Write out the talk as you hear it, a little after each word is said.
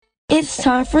It's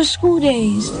time for School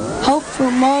Days. Help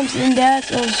for moms and dads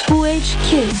of school-aged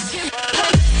kids.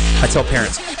 I tell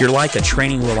parents, you're like a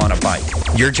training wheel on a bike.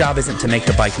 Your job isn't to make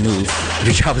the bike move.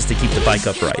 Your job is to keep the bike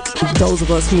upright. Those of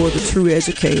us who are the true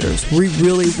educators, we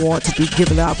really want to be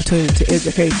given the opportunity to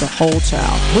educate the whole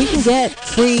child. We can get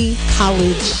free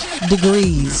college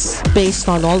degrees based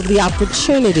on all of the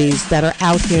opportunities that are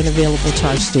out here and available to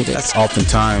our students.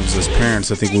 Oftentimes, as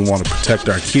parents, I think we want to protect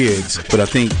our kids, but I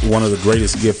think one of the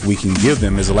greatest gifts we can give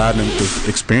them is allow them to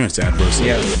experience adversity.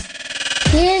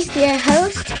 Here's your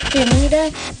host,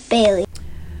 Danita Bailey.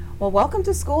 Well, welcome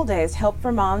to School Days, Help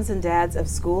for Moms and Dads of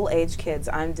School-Age Kids.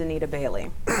 I'm Danita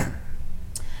Bailey.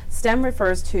 STEM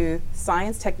refers to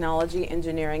science, technology,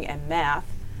 engineering, and math.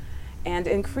 And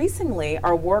increasingly,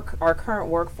 our current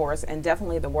workforce, and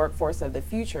definitely the workforce of the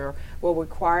future, will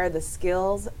require the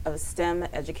skills of STEM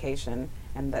education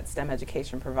and that STEM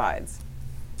education provides.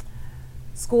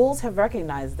 Schools have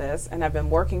recognized this and have been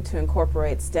working to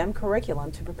incorporate STEM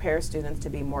curriculum to prepare students to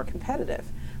be more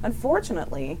competitive.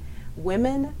 Unfortunately,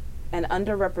 women and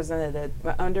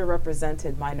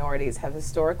underrepresented minorities have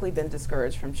historically been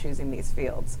discouraged from choosing these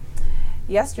fields.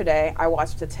 Yesterday, I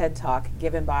watched a TED Talk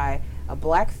given by a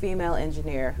black female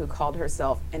engineer who called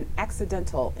herself an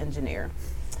accidental engineer.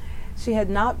 She had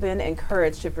not been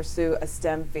encouraged to pursue a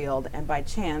STEM field and by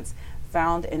chance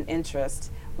found an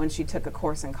interest when she took a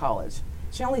course in college.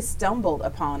 She only stumbled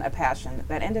upon a passion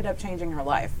that ended up changing her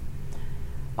life.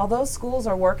 Although schools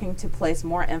are working to place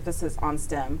more emphasis on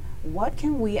STEM, what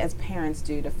can we as parents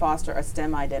do to foster a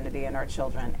STEM identity in our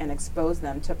children and expose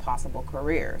them to possible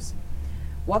careers?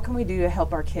 What can we do to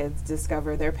help our kids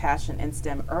discover their passion in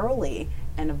STEM early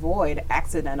and avoid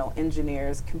accidental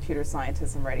engineers, computer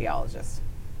scientists, and radiologists?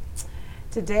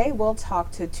 Today we'll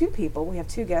talk to two people. We have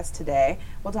two guests today.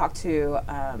 We'll talk to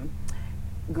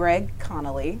Greg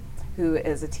Connolly, who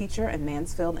is a teacher in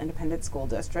Mansfield Independent School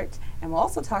District. And we'll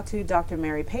also talk to Dr.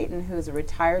 Mary Payton, who is a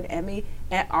retired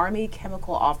Army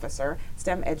chemical officer,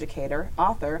 STEM educator,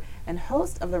 author, and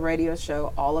host of the radio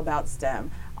show All About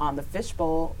STEM on the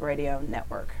Fishbowl Radio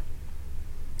Network.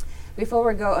 Before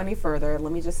we go any further,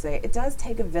 let me just say, it does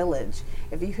take a village.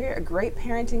 If you hear a great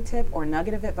parenting tip or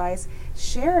nugget of advice,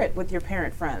 share it with your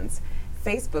parent friends.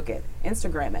 Facebook it,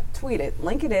 Instagram it, tweet it,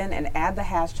 link it in, and add the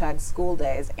hashtag School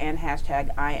Days and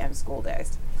hashtag I Am School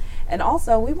Days. And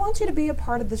also, we want you to be a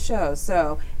part of the show.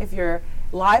 So if you're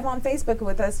live on Facebook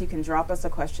with us, you can drop us a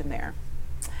question there.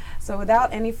 So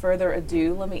without any further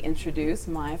ado, let me introduce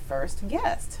my first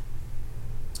guest.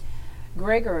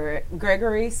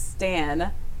 Gregory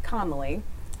Stan Connolly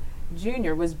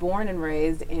Jr. was born and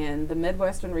raised in the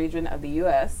Midwestern region of the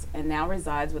U.S. and now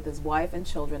resides with his wife and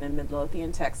children in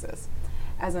Midlothian, Texas.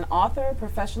 As an author,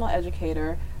 professional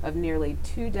educator of nearly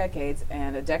 2 decades,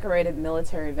 and a decorated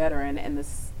military veteran in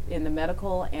the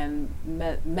medical and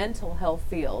mental health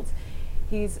fields,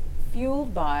 he's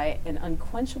fueled by an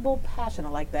unquenchable passion, I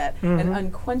like that, an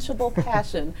unquenchable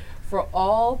passion for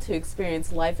all to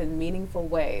experience life in meaningful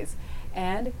ways.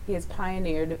 And he has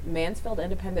pioneered Mansfield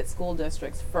Independent School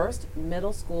District's first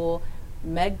middle school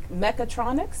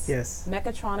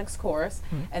mechatronics course,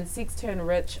 and seeks to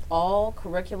enrich all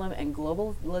curriculum and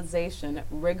globalization,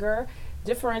 rigor,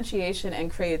 differentiation,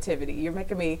 and creativity. You're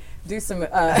making me do some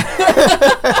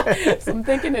some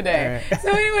thinking today. Right. So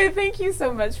anyway, thank you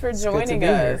so much for joining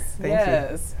us. Thank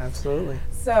you. Absolutely.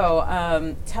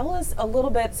 So tell us a little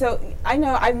bit. So I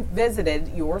know I visited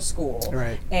your school,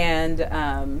 right,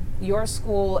 and your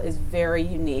school is very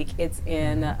unique. It's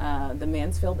in the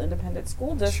Mansfield Independent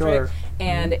School District,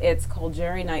 and it's called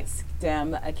Jerry Knight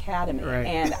STEM Academy, right,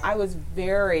 and I was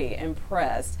very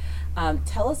impressed.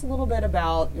 Tell us a little bit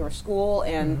about your school,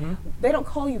 and they don't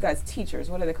call you guys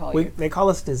teachers. What do they call you? They call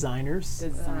us designers.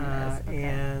 Okay.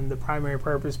 And the primary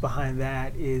purpose behind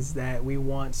that is that we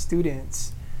want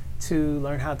students to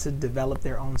learn how to develop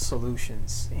their own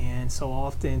solutions. And so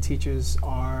often teachers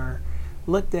are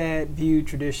viewed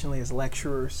traditionally as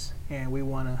lecturers, and we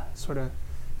want to sort of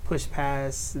push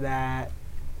past that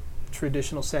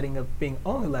traditional setting of being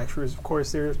only lecturers. Of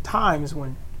course, there are times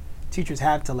when teachers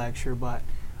have to lecture, but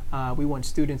we want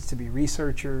students to be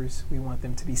researchers, we want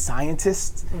them to be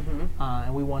scientists,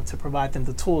 and we want to provide them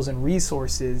the tools and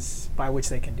resources by which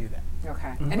they can do that.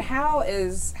 Okay. And how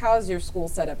is your school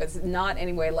set up? It's not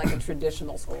anyway like a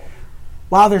traditional school.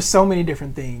 Wow, there's so many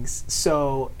different things.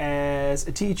 So as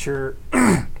a teacher,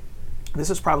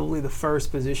 this is probably the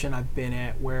first position I've been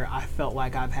at where I felt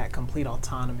like I've had complete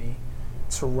autonomy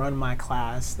to run my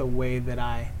class the way that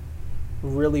I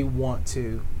really want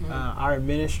to. Our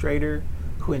administrator,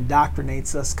 who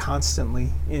indoctrinates us constantly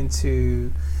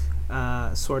into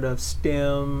sort of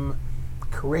STEM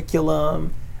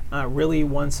curriculum, really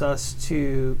wants us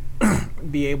to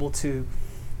be able to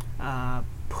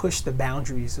push the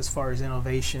boundaries as far as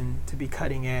innovation, to be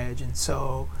cutting edge. And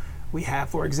so we have,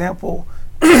 for example,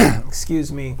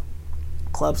 excuse me,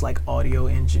 clubs like audio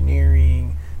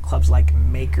engineering, clubs like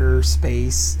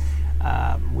Makerspace.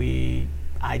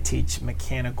 I teach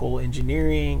mechanical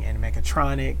engineering and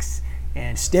mechatronics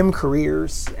and STEM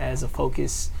careers as a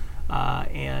focus.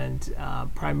 And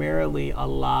primarily a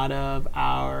lot of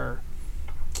our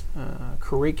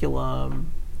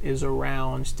curriculum is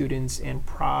around students in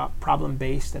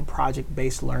problem-based and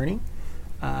project-based learning.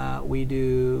 We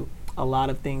do a lot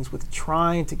of things with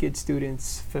trying to get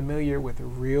students familiar with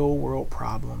real-world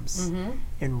problems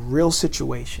in real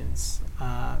situations.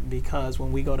 Because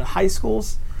when we go to high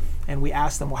schools and we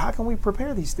ask them, well, how can we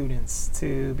prepare these students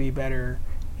to be better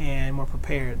and more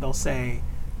prepared? They'll say,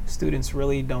 students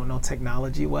really don't know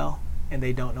technology well, and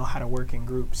they don't know how to work in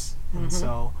groups. And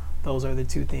so those are the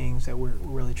two things that we're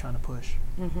really trying to push.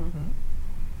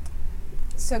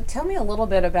 So tell me a little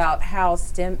bit about how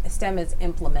STEM is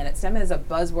implemented. STEM is a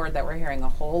buzzword that we're hearing a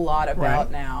whole lot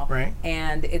about now. Right.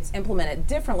 And it's implemented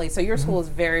differently. So your school is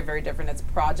very, very different. It's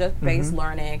project-based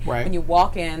learning. Right. When you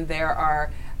walk in, there are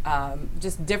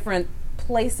just different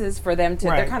places for them to,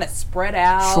 they're kind of spread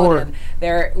out, and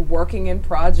they're working in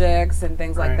projects and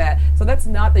things like that. So that's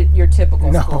not your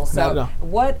typical school. So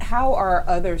how are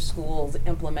other schools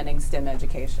implementing STEM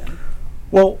education?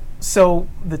 Well, so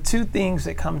the two things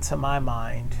that come to my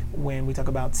mind when we talk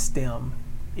about STEM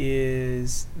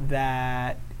is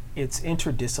that it's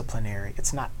interdisciplinary.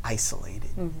 It's not isolated.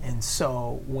 And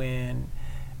so when,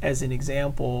 as an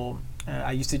example,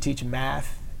 I used to teach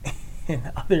math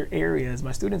in other areas,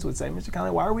 my students would say, Mr.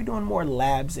 Conley, why are we doing more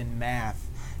labs in math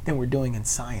than we're doing in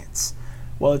science?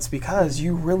 Well, it's because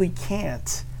you really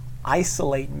can't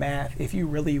isolate math if you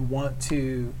really want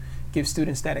to give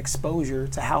students that exposure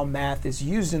to how math is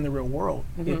used in the real world.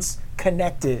 It's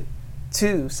connected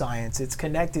to science, it's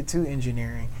connected to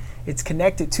engineering, it's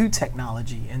connected to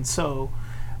technology. And so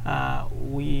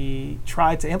we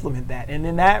try to implement that. And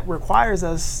then that requires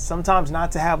us sometimes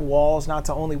not to have walls, not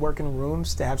to only work in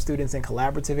rooms, to have students in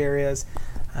collaborative areas,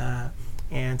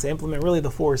 and to implement really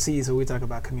the 4 C's. So we talk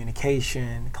about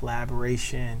communication,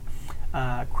 collaboration,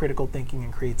 critical thinking,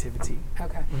 and creativity.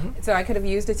 Okay. So I could have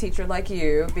used a teacher like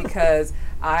you because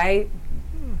I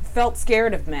felt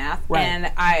scared of math,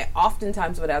 and I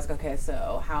oftentimes would ask, okay,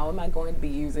 so how am I going to be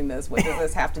using this? What does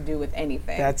this have to do with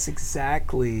anything? That's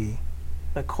exactly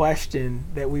the question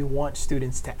that we want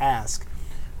students to ask.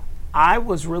 I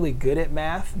was really good at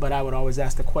math, but I would always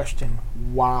ask the question,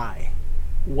 why?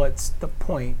 What's the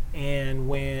point? And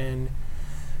when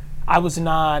I was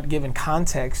not given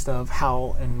context of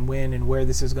how and when and where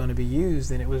this is going to be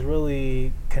used, and it was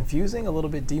really confusing, a little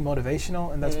bit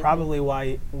demotivational, and that's probably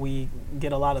why we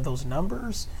get a lot of those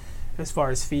numbers as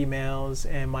far as females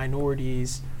and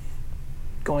minorities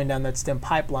going down that STEM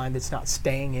pipeline that's not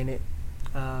staying in it,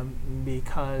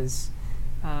 because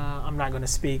I'm not going to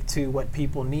speak to what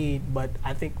people need, but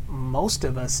I think most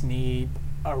of us need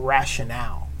a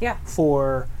rationale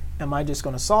for, am I just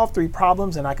going to solve 3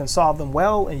 problems and I can solve them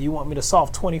well, and you want me to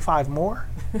solve 25 more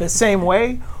the same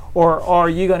way? Or are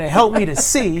you going to help me to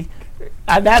see?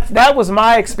 That was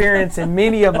my experience in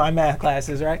many of my math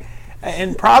classes, right?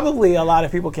 And probably a lot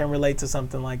of people can relate to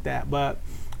something like that. But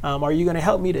are you going to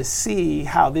help me to see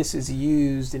how this is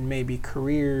used in maybe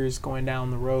careers going down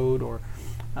the road, or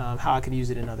how I can use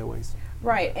it in other ways?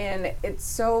 Right, and it's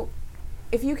so,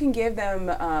 if you can give them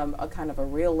a kind of a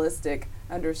realistic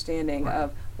understanding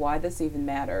of why this even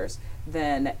matters,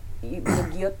 then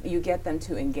you get them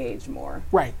to engage more.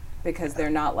 Right. Because they're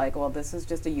not like, well, this is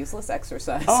just a useless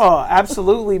exercise. Oh,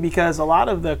 absolutely, because a lot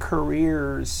of the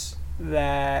careers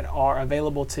that are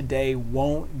available today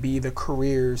won't be the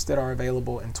careers that are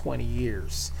available in 20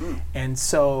 years. And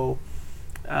so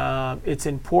it's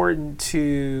important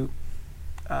to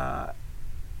not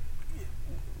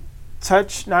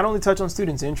only touch on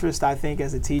students' interest. I think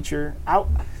as a teacher,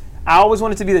 I always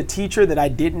wanted to be the teacher that I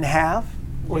didn't have,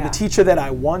 or the teacher that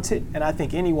I wanted. And I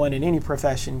think anyone in any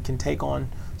profession can take on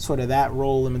sort of that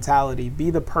role and mentality, be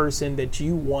the person that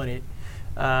you wanted.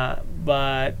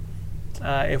 But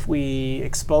if we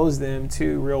expose them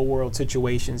to real world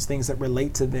situations, things that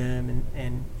relate to them,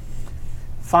 and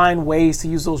find ways to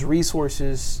use those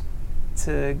resources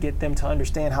to get them to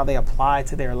understand how they apply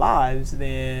to their lives,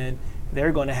 then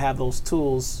they're going to have those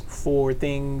tools for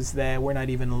things that we're not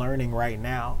even learning right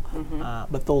now.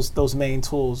 But those main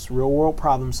tools, real world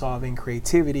problem solving,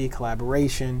 creativity,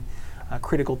 collaboration,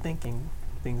 critical thinking,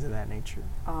 things of that nature.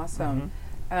 Awesome.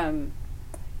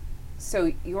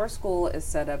 So your school is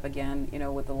set up again,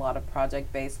 with a lot of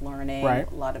project-based learning, Right.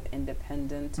 a lot of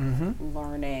independent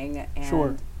learning, and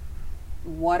Sure.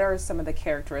 what are some of the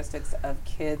characteristics of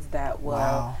kids that will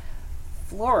Wow.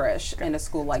 flourish in a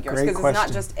school like yours? Great Because it's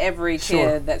not question. just every kid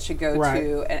Sure. that should go Right.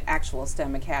 to an actual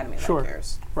STEM academy Sure. like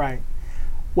yours. Right.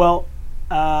 Well,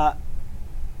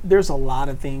 there's a lot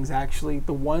of things actually.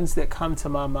 The ones that come to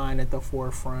my mind at the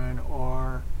forefront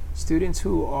are students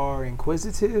who are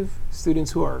inquisitive,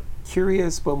 students who are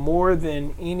curious, but more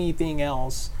than anything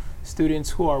else,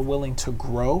 students who are willing to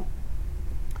grow.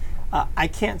 I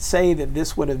can't say that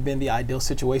this would have been the ideal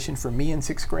situation for me in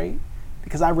 6th grade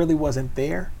because I really wasn't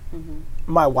there.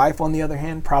 My wife, on the other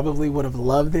hand, probably would have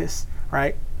loved this,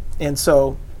 right? And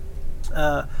so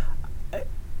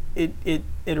it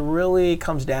really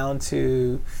comes down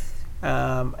to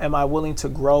am I willing to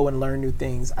grow and learn new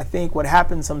things? I think what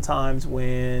happens sometimes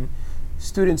when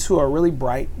students who are really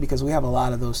bright, because we have a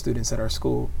lot of those students at our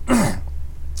school,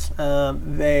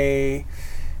 they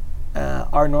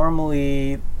are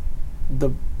normally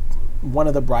one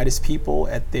of the brightest people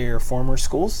at their former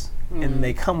schools, and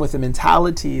they come with a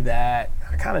mentality that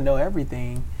I kind of know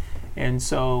everything, and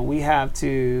so we have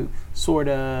to sort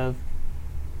of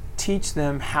teach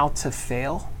them how to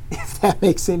fail, if that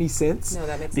makes any sense. No,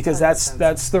 that makes because a ton of sense.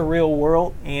 that's the real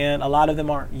world, and a lot of them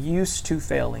aren't used to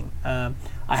failing.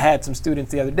 I had some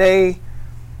students the other day.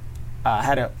 I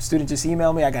had a student just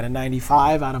email me, I got a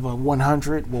 95 out of a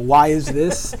 100. Well, why is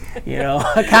this?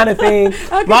 Kind of thing.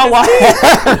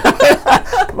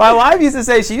 My wife used to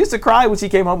say she used to cry when she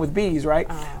came home with B's, right?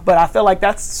 But I feel like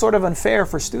that's sort of unfair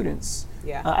for students.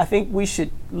 Yeah. I think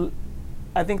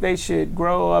they should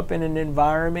grow up in an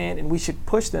environment, and we should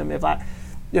push them. If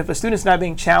a student's not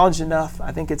being challenged enough,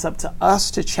 I think it's up to us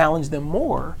to challenge them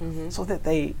more so that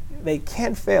they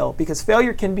can fail, because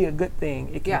failure can be a good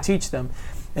thing. It can teach them.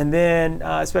 And then,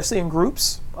 especially in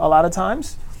groups, a lot of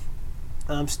times,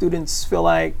 students feel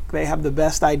like they have the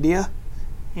best idea,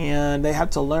 and they have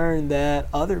to learn that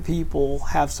other people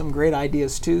have some great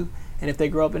ideas too. And if they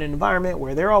grow up in an environment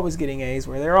where they're always getting A's,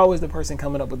 where they're always the person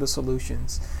coming up with the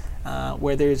solutions,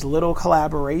 where there's little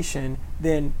collaboration,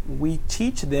 then we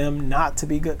teach them not to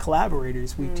be good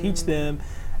collaborators. We teach them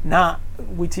a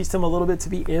little bit to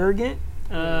be arrogant,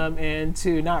 and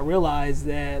to not realize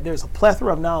that there's a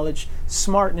plethora of knowledge.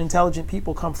 Smart and intelligent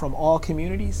people come from all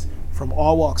communities, from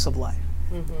all walks of life.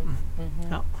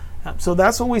 So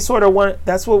that's what we sort of want.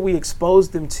 That's what we expose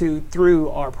them to through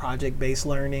our project-based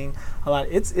learning.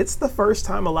 It's the first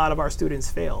time a lot of our students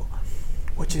fail,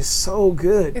 which is so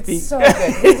good. It's so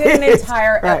good. We did an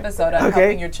entire Right. episode on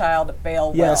helping your child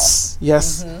fail Yes.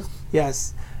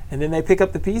 And then they pick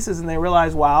up the pieces and they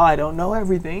realize, wow, I don't know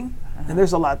everything. And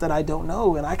there's a lot that I don't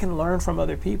know, and I can learn from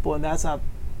other people. And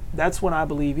that's when I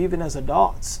believe, even as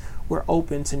adults, we're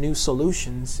open to new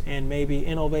solutions and maybe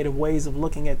innovative ways of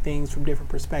looking at things from different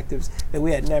perspectives that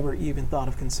we had never even thought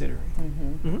of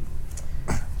considering.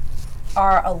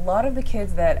 Are a lot of the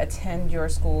kids that attend your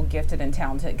school gifted and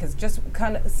talented? Because just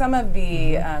kind of some of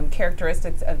the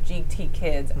characteristics of GT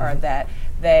kids are that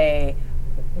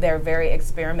they're very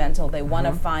experimental. They want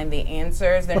to find the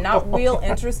answers. They're not real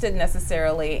interested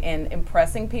necessarily in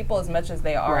impressing people as much as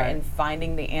they are in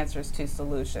finding the answers to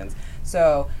solutions.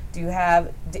 So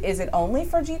is it only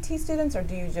for GT students, or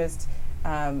do you just,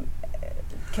 can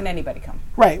anybody come?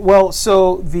 Right. Well,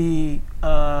 so the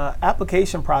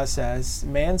application process,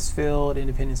 Mansfield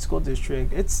Independent School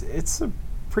District, it's a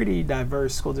pretty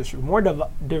diverse school district, more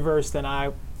diverse than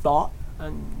I thought.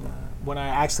 When I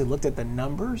actually looked at the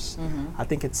numbers, I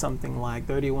think it's something like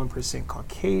 31%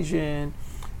 Caucasian.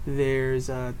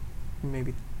 There's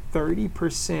maybe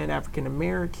 30% African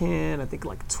American. I think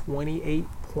like 28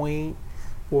 point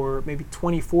or maybe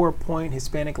 24 point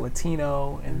Hispanic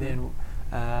Latino, and then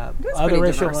other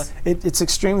racial. It's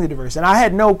extremely diverse, and I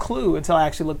had no clue until I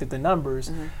actually looked at the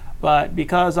numbers. But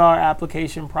because our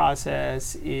application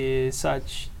process is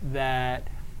such that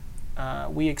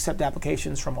we accept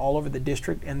applications from all over the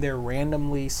district and they're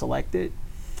randomly selected,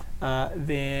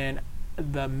 then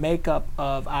the makeup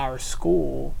of our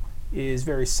school is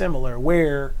very similar,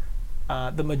 where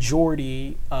the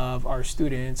majority of our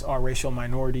students are racial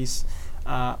minorities,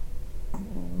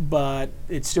 but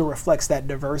it still reflects that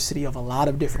diversity of a lot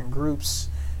of different groups,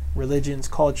 religions,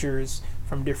 cultures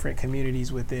from different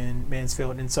communities within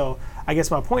Mansfield. And so I guess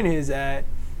my point is that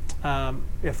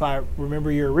if I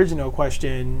remember your original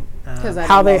question,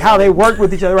 how they work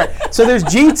with each other, right? So there's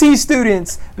GT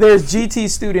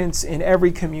students in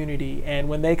every community, and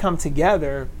when they come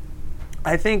together,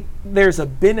 I think there's a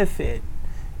benefit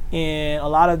in a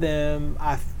lot of them.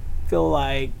 I felt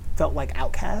like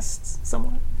outcasts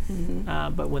somewhat,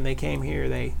 but when they came here,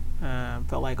 they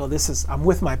felt like, oh, I'm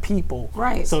with my people,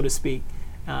 right, so to speak.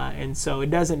 And so it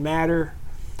doesn't matter.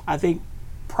 I think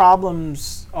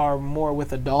problems are more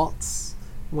with adults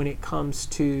when it comes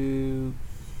to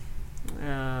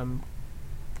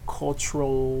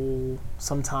cultural,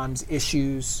 sometimes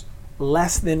issues,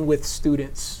 less than with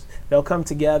students. They'll come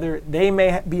together. They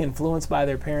may be influenced by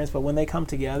their parents, but when they come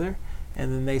together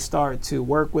and then they start to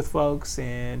work with folks,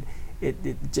 and it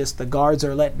just, the guards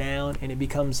are let down, and it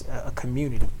becomes a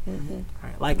community,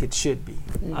 right, like it should be,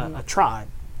 a tribe,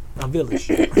 a village.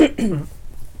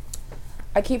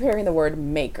 I keep hearing the word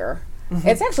maker.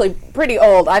 It's actually pretty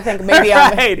old. I think maybe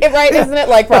I'm right, isn't it?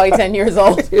 Like probably 10 years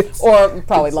old, or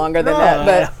probably longer than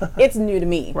that. But it's new to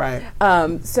me. Right.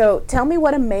 So tell me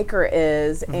what a maker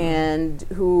is, and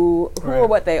who or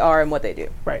what they are and what they do.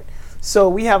 Right. So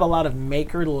we have a lot of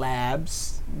maker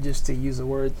labs, just to use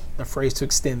a phrase to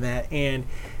extend that, and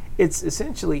it's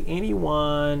essentially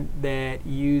anyone that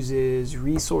uses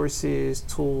resources,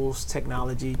 tools,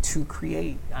 technology to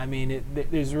create. I mean,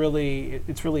 it's really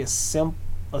a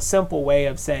simple way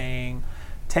of saying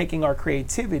taking our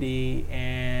creativity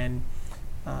and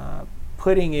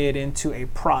putting it into a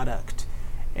product,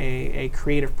 a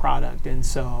creative product. And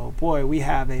so, boy, we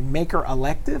have a maker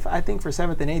elective, I think, for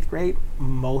 7th and 8th grade.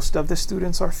 Most of the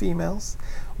students are females.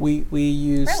 We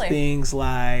use things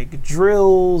like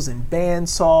drills and band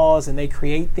saws, and they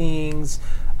create things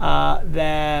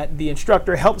that the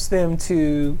instructor helps them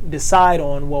to decide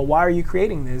on, well, why are you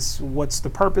creating this? What's the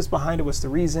purpose behind it? What's the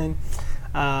reason?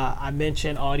 I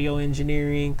mentioned audio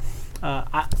engineering.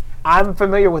 I'm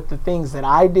familiar with the things that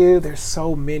I do. There's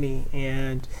so many,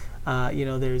 and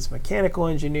there's mechanical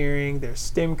engineering, there's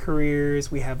STEM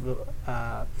careers. We have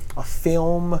a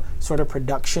film sort of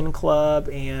production club,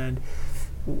 and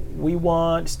we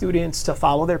want students to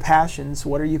follow their passions.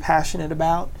 What are you passionate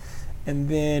about? And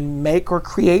then make or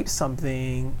create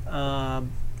something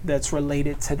that's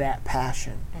related to that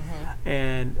passion.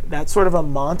 And that's sort of a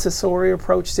Montessori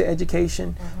approach to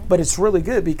education, but it's really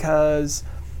good because,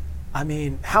 I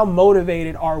mean, how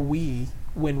motivated are we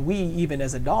when we, even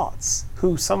as adults,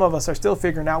 who some of us are still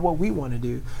figuring out what we want to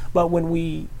do, but when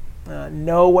we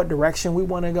know what direction we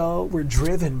want to go, we're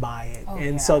driven by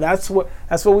it. So that's what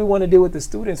we want to do with the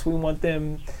students. We want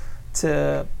them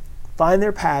to find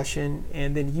their passion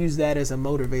and then use that as a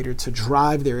motivator to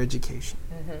drive their education.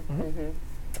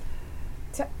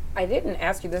 I didn't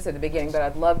ask you this at the beginning, but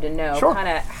I'd love to know Sure. kind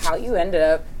of how you ended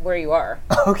up where you are.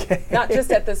 Okay. Not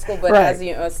just at the school, but Right. as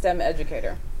a STEM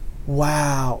educator.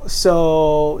 Wow.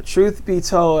 So, truth be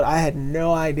told, I had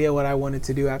no idea what I wanted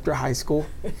to do after high school.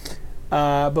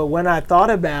 But when I thought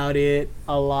about it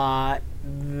a lot,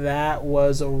 that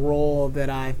was a role that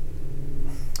I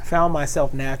found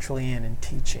myself naturally in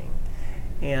teaching.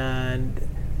 And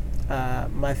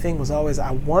my thing was always,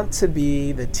 I want to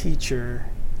be the teacher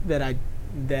that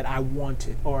I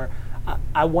wanted, or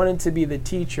I wanted to be the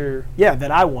teacher,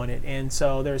 that I wanted. And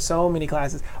so there's so many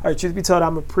classes. All right, truth be told,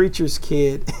 I'm a preacher's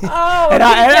kid. Oh, and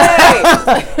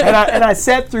I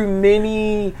sat through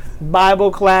many Bible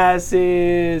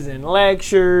classes and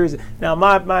lectures. Now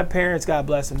my parents, God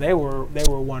bless them, they were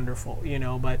wonderful,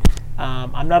 but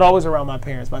I'm not always around my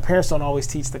parents. My parents don't always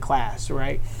teach the class,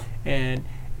 right? And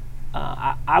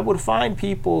I would find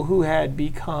people who had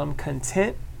become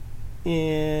content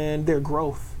in their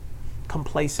growth,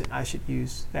 complacent, I should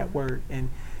use that word,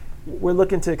 and we're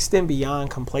looking to extend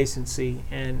beyond complacency,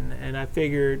 and I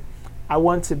figured I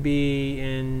want to be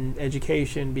in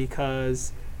education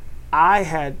because I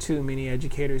had too many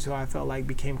educators who I felt like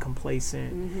became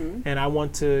complacent, and I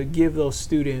want to give those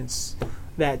students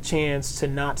that chance to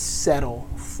not settle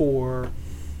for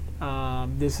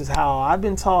this is how I've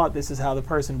been taught, this is how the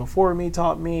person before me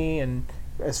taught me, and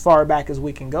as far back as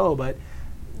we can go. But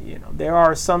there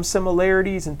are some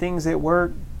similarities and things that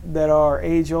work that are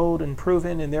age old and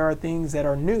proven, and there are things that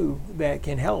are new that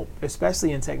can help,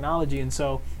 especially in technology. And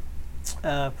so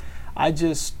I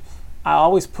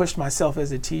always pushed myself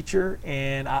as a teacher,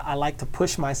 and I like to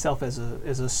push myself as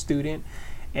a student.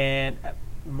 And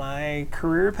my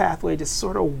career pathway just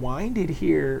sort of winded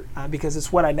here because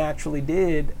it's what I naturally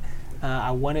did. I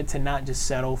wanted to not just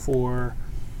settle for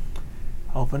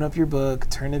open up your book,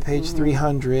 turn to page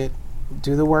 300,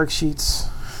 do the worksheets,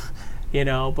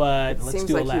 but let's Seems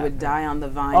do like a lab. you would die on the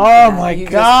vine. Oh my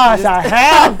gosh, I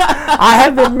have. I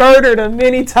have been murdered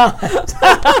many times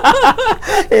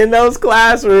in those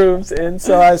classrooms. And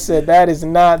so I said, that is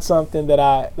not something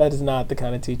that is not the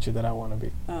kind of teacher that I want to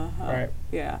be. Right.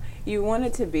 Yeah. You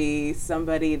wanted to be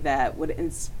somebody that would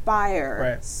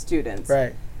inspire students.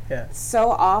 Right. Yeah.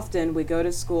 So often we go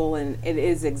to school and it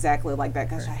is exactly like that.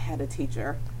 Gosh, I had a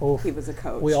teacher. Oof. He was a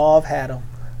coach. We all have had them.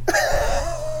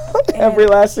 Every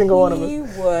last single one of us. He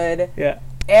would Yeah.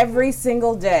 every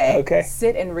single day Okay.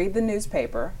 sit and read the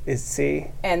newspaper See,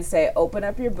 and say, open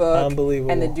up your book.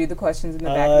 Unbelievable. And then do the questions in the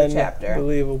back of the chapter.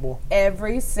 Unbelievable.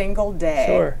 Every single day.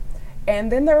 Sure.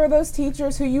 And then there were those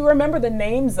teachers who you remember the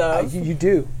names of. You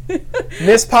do.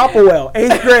 Miss Popplewell,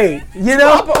 8th grade. You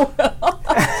know?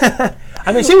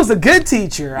 I mean, she was a good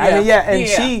teacher. I mean, yeah,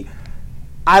 and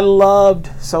I loved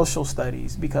social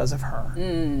studies because of her.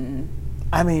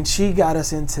 I mean, she got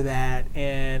us into that,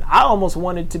 and I almost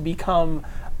wanted to become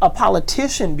a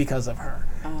politician because of her.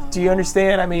 Do you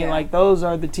understand? I mean, like, those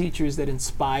are the teachers that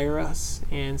inspire us,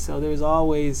 and so there's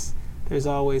always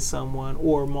someone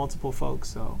or multiple folks.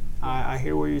 So I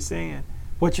hear what you're saying.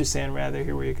 What you're saying, rather,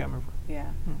 hear where you're coming from.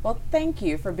 Yeah. Well, thank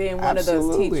you for being one of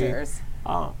those teachers.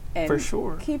 Oh, and for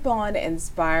sure. Keep on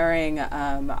inspiring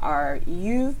our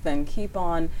youth, and keep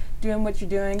on doing what you're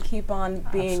doing. Keep on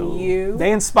being you.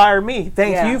 They inspire me.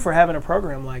 Thank you for having a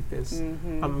program like this.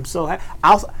 I'm so happy.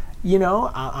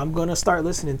 I'm going to start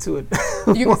listening to it.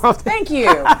 Thank you.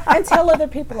 And tell other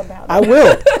people about it.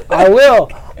 I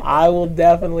will. I will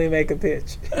definitely make a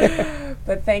pitch.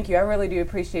 But thank you. I really do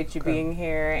appreciate you being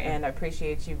here, and I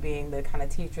appreciate you being the kind of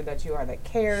teacher that you are, that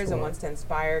cares and wants to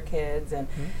inspire kids and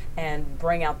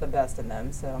bring out the best in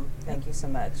them. So thank you so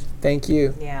much. Thank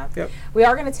you. Yeah. Yep. We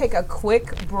are going to take a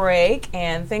quick break,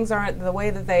 and things aren't the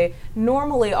way that they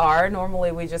normally are.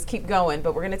 Normally we just keep going,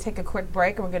 but we're going to take a quick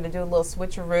break, and we're going to do a little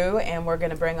switcheroo, and we're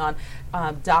going to bring on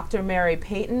Dr. Mary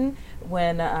Payton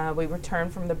when we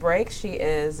return from the break. She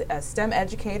is a STEM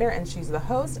educator, and she's the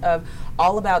host of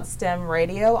All About STEM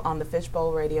Radio on the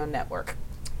Fishbowl Radio Network.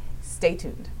 Stay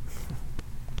tuned.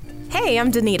 Hey,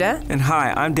 I'm Danita. And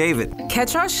hi, I'm David.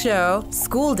 Catch our show,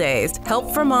 School Days,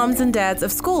 help for moms and dads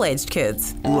of school-aged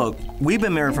kids. Look, we've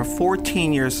been married for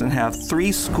 14 years and have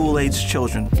 3 school-aged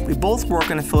children. We both work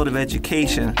in the field of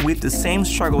education. We have the same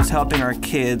struggles helping our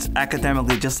kids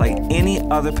academically just like any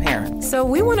other parent. So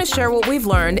we want to share what we've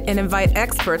learned and invite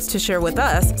experts to share with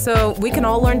us so we can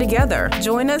all learn together.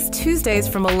 Join us Tuesdays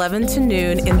from 11 to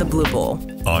noon in the Blue Bowl.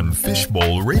 On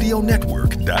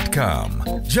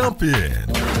FishbowlRadioNetwork.com. Jump in.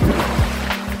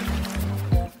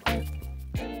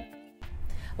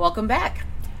 Welcome back.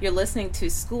 You're listening to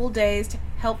School Days,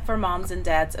 help for moms and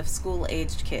dads of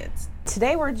school-aged kids.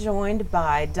 Today we're joined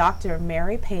by Dr.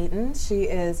 Mary Payton. She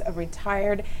is a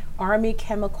retired Army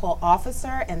chemical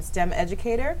officer and STEM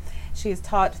educator. She has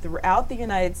taught throughout the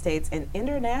United States and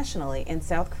internationally in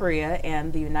South Korea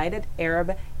and the United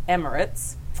Arab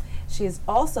Emirates. She is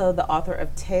also the author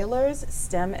of Taylor's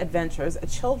STEM Adventures, a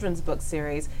children's book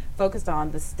series focused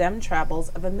on the STEM travels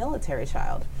of a military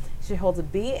child. She holds a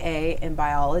BA in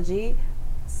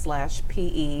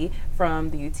biology/PE from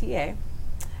the UTA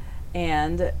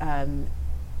and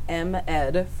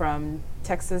M.Ed from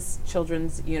Texas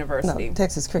Children's University. No,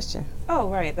 Texas Christian. Oh,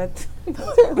 right. Where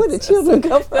the children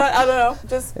come from? I don't know.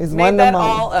 Just it's made that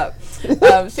all up.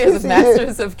 She has a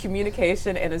Master's of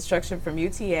Communication and Instruction from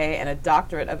UTA and a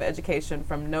Doctorate of Education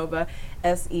from Nova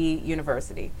SE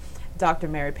University. Dr.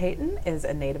 Mary Payton is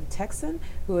a native Texan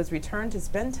who has returned to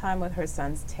spend time with her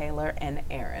sons Taylor and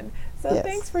Aaron. So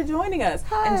thanks for joining us.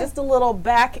 Hi. And just a little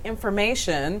back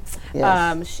information.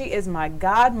 Yes. She is my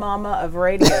godmama of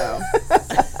radio.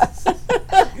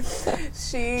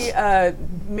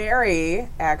 Mary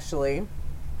actually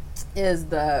is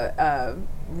the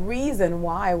reason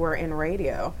why we're in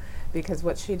radio. Because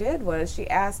what she did was she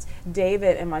asked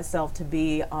David and myself to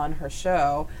be on her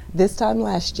show. This time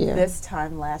last year. This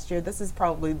is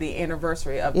probably the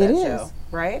anniversary of that show,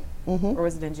 right? Mm-hmm. Or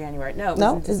was it in January? No, it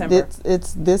was in December.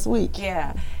 It's this week.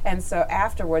 Yeah. And so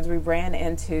afterwards we ran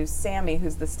into Sammy,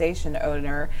 who's the station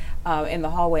owner, in the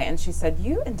hallway, and she said,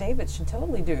 you and David should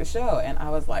totally do a show. And I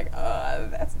was like,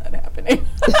 that's not happening.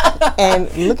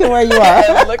 And look at where you are.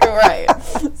 And look at right.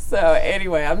 So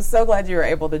anyway, I'm so glad you were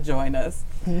able to join us.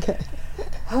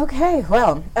 Okay,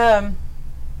 well, can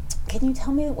you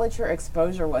tell me what your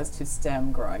exposure was to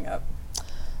STEM growing up?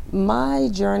 My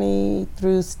journey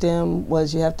through STEM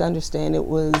was, you have to understand, it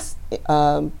was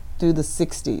through the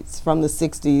 60s, from the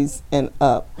 60s and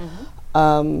up.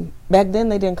 Mm-hmm. Back then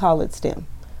they didn't call it STEM.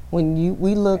 When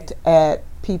we looked at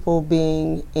people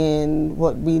being in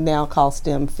what we now call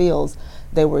STEM fields,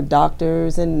 they were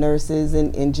doctors and nurses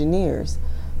and engineers.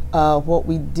 What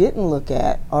we didn't look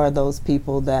at are those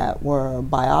people that were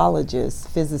biologists,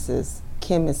 physicists,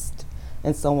 chemists,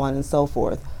 and so on and so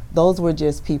forth. Those were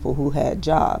just people who had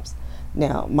jobs.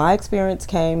 Now, my experience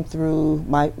came through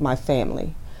my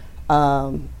family.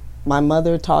 My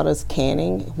mother taught us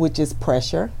canning, which is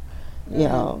pressure. Mm-hmm. You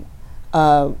know,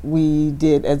 we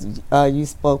did, as you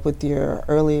spoke with your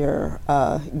earlier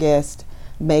guest,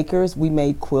 makers. We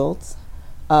made quilts.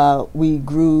 We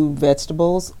grew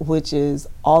vegetables, which is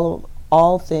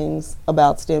all things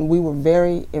about STEM. We were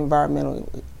very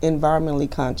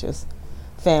environmentally conscious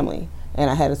family, and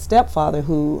I had a stepfather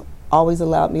who always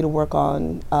allowed me to work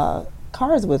on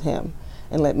cars with him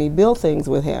and let me build things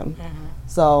with him.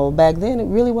 So back then it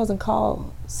really wasn't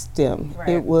called STEM. Right.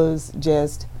 It was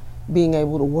just being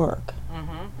able to work.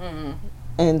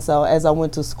 And so as I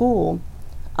went to school,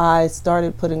 I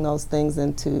started putting those things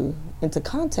into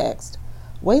context.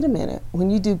 Wait a minute, when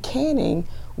you do canning,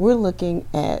 we're looking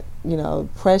at,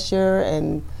 pressure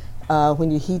and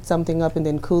when you heat something up and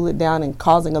then cool it down and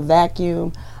causing a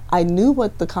vacuum. I knew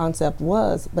what the concept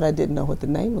was, but I didn't know what the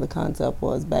name of the concept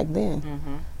was back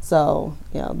then. So,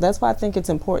 that's why I think it's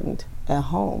important at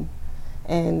home.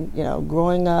 And,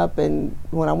 growing up and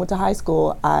when I went to high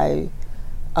school, I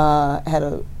had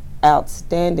an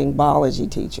outstanding biology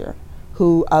teacher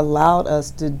who allowed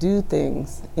us to do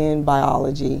things in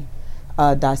biology,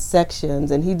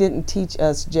 dissections, and he didn't teach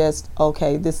us just,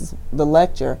 okay, this is the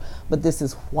lecture, but this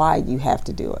is why you have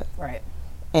to do it. Right.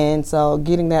 And so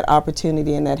getting that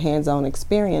opportunity and that hands-on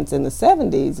experience in the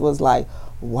 70s was like,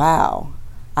 wow,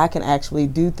 I can actually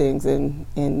do things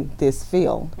in this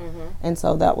field. And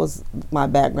so that was my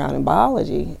background in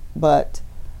biology. But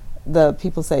the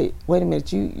people say, wait a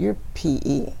minute, you're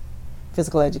PE,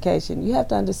 physical education. You have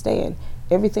to understand,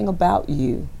 everything about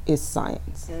you is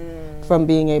science. From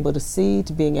being able to see,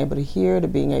 to being able to hear, to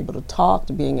being able to talk,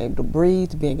 to being able to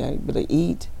breathe, to being able to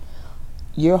eat.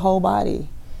 Your whole body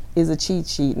is a cheat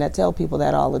sheet, and I tell people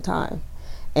that all the time.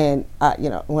 And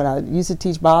when I used to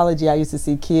teach biology, I used to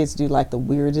see kids do like the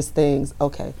weirdest things.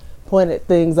 Okay, pointed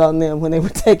things on them when they were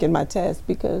taking my test,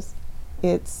 because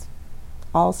it's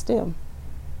all STEM.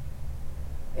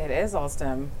 It is all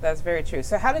STEM. That's very true.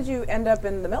 So how did you end up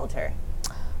in the military?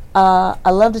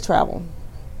 I love to travel.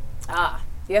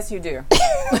 Yes you do.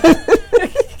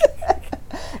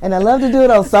 And I love to do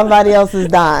it on somebody else's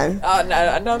dime. Oh,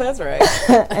 no, that's right.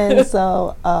 And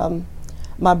so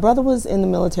my brother was in the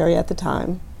military at the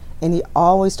time, and he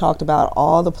always talked about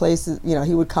all the places,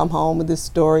 he would come home with his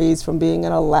stories from being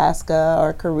in Alaska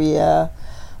or Korea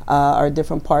or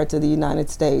different parts of the United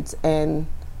States. And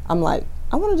I'm like,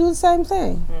 I want to do the same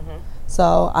thing.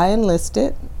 So I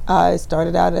enlisted. I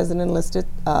started out as an enlisted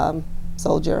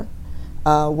soldier,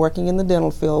 working in the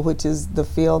dental field, which is the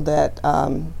field that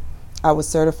I was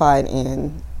certified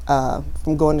in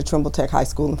from going to Trimble Tech High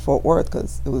School in Fort Worth,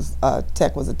 because it was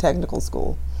Tech was a technical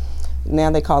school.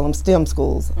 Now they call them STEM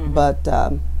schools, but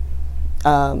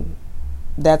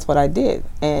that's what I did.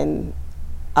 And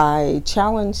I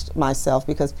challenged myself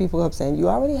because people kept saying, you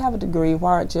already have a degree,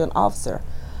 why aren't you an officer?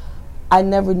 I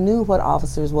never knew what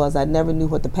officers was. I never knew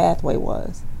what the pathway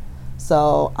was.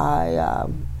 So I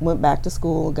went back to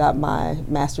school, got my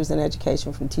master's in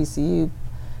education from TCU,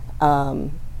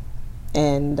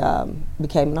 and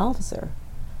became an officer.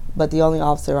 But the only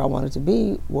officer I wanted to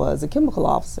be was a chemical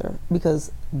officer,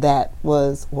 because that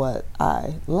was what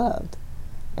I loved.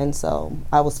 And so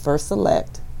I was first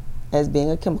selected as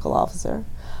being a chemical officer.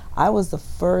 I was the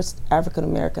first African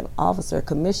American officer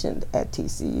commissioned at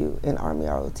TCU in Army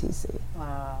ROTC.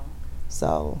 Wow.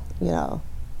 So,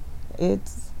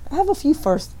 I have a few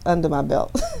firsts under my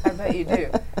belt. I bet you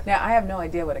do. Now, I have no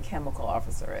idea what a chemical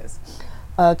officer is.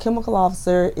 A chemical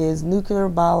officer is nuclear,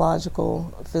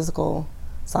 biological, physical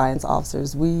science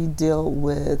officers. We deal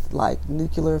with like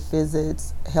nuclear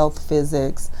physics, health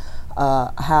physics,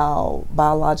 how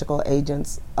biological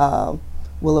agents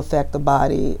will affect the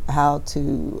body, how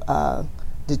to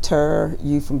deter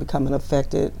you from becoming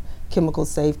affected, chemical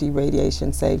safety,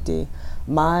 radiation safety.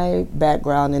 My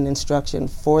background in instruction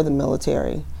for the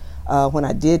military, when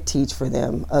I did teach for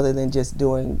them, other than just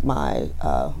doing my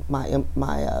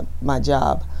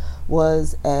job,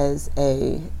 was as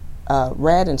a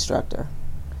RAD instructor,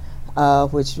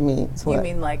 which means what? You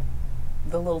mean like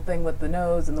the little thing with the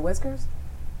nose and the whiskers?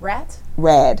 Rat?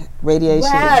 RAD,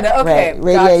 radiation. RAD, okay,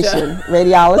 radiation, gotcha.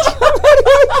 radiology.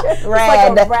 It's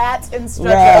RAD. like a rat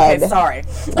instructor. RAD. Okay, sorry.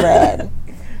 RAD.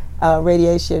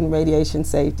 Radiation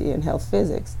safety, and health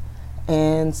physics.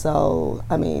 And so,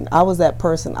 I was that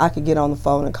person. I could get on the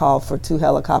phone and call for 2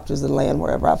 helicopters to land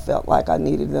wherever I felt like I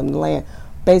needed them to land,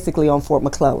 basically on Fort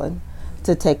McClellan,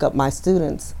 to take up my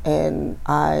students. And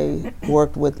I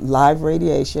worked with live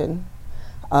radiation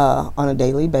on a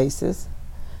daily basis,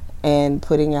 and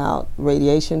putting out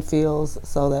radiation fields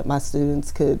so that my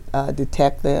students could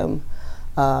detect them,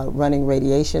 running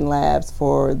radiation labs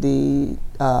for the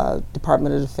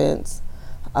Department of Defense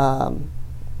and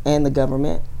the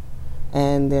government.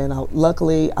 And then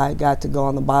luckily I got to go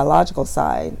on the biological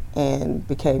side and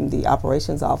became the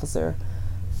operations officer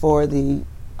for the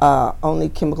only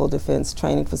chemical defense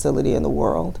training facility in the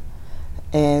world.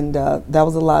 And that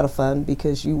was a lot of fun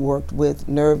because you worked with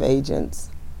nerve agents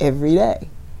every day.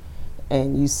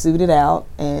 And you suited out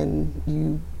and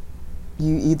you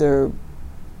either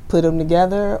put them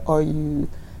together or you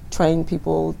train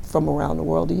people from around the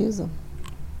world to use them.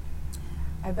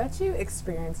 I bet you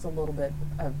experienced a little bit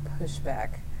of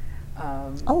pushback.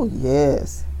 Oh,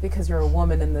 yes. Because you're a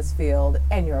woman in this field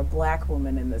and you're a black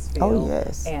woman in this field. Oh,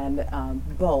 yes. And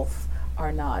both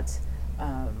are not,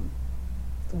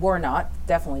 were not,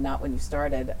 definitely not when you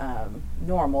started,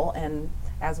 normal. And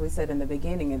as we said in the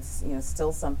beginning, it's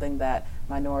still something that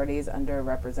minorities,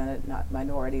 underrepresented, not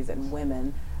minorities, and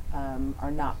women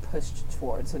are not pushed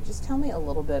towards. So just tell me a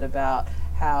little bit about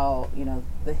how,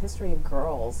 the history of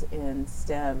girls in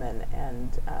STEM and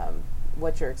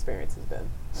what your experience has been.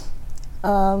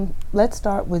 Let's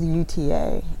start with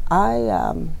UTA.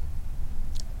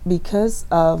 Because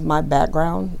of my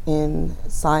background in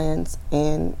science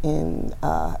and in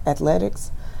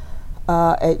athletics,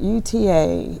 at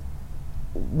UTA,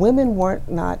 women weren't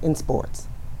not in sports.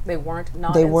 They weren't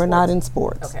not. They in were sports? not in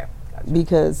sports. Okay, gotcha.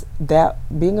 Because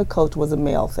being a coach was a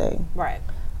male thing. Right.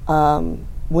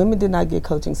 Women did not get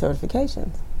coaching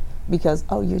certifications because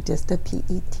you're just a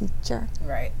PE teacher.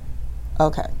 Right.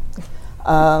 Okay.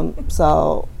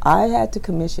 So I had to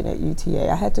commission at UTA.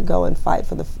 I had to go and fight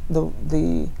for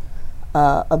the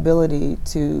ability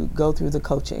to go through the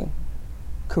coaching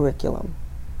curriculum.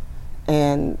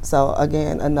 And so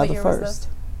again, another what year first.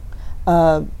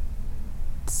 Was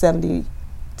this?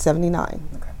 79.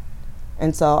 Okay.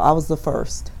 And so I was the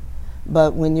first.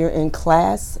 But when you're in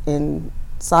class, in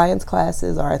science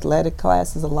classes or athletic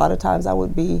classes, a lot of times I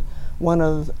would be one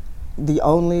of the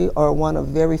only or one of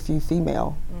very few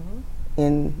female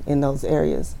in those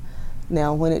areas.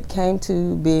 Now, when it came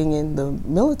to being in the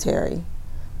military,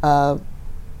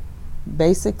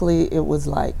 basically it was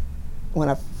like when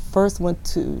I first went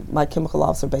to my chemical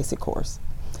officer basic course,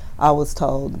 I was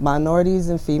told minorities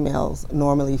and females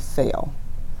normally fail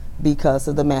because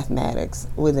of the mathematics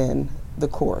within the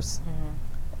course.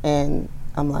 And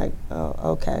I'm like, oh,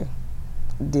 okay.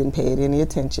 Didn't pay it any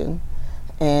attention.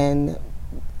 And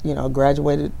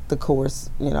graduated the course,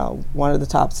 one of the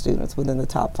top students within the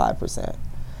top 5%.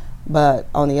 But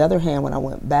on the other hand, when I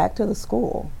went back to the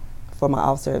school for my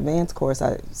officer advanced course,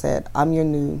 I said, I'm your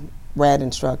new RAD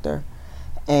instructor.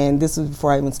 And this was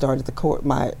before I even started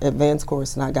my advanced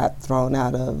course, and I got thrown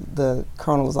out of the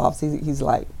colonel's office. He's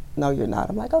like, no, you're not.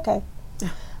 I'm like, okay.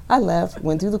 I left,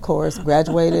 went through the course,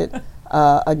 graduated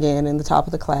again in the top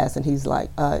of the class, and he's like,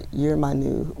 you're my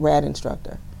new RAD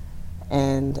instructor.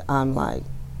 And I'm like,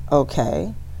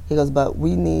 okay. He goes, but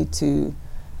we need to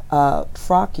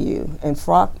frock you. And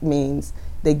frock means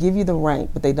they give you the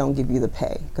rank, but they don't give you the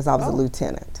pay, because I was a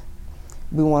lieutenant.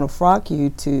 We want to frock you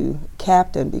to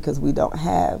captain because we don't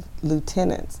have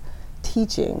lieutenants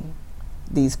teaching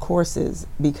these courses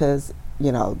because,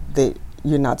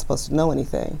 you're not supposed to know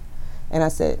anything. And I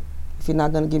said, if you're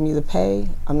not going to give me the pay,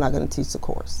 I'm not going to teach the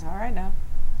course. All right now.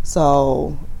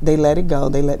 So they let it go.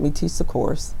 They let me teach the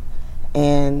course.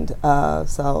 And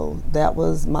so that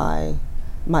was my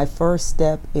first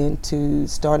step into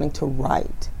starting to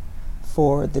write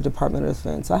for the Department of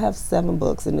Defense. So I have 7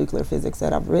 books in nuclear physics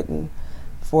that I've written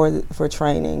for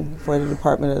training for the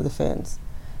Department of Defense.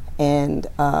 And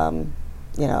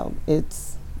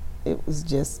it was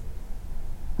just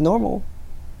normal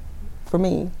for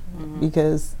me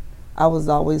because I was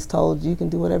always told you can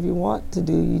do whatever you want to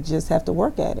do, you just have to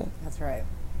work at it. That's right.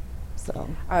 So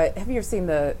have you ever seen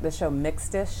the show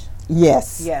Mixed-ish?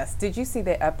 Yes. Yes. Did you see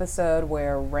the episode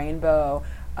where Rainbow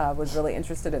was really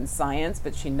interested in science,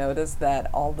 but she noticed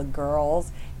that all the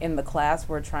girls in the class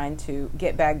were trying to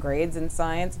get bad grades in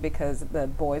science because the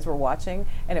boys were watching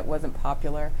and it wasn't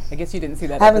popular? I guess you didn't see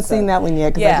that I haven't episode. seen that one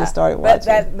yet because I just started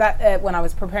watching. That when I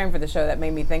was preparing for the show, that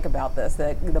made me think about this,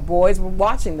 that the boys were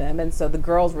watching them and so the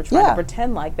girls were trying to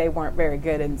pretend like they weren't very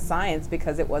good in science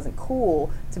because it wasn't cool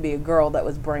to be a girl that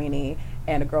was brainy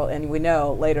and a girl, and we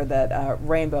know later that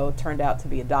Rainbow turned out to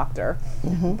be a doctor.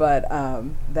 But I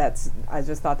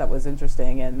just thought that was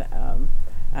interesting, and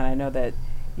I know that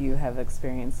you have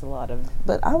experienced a lot of.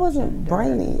 But I wasn't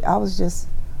brainy. I was just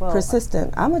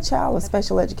persistent. I'm a child of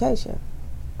special education.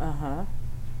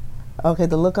 Okay,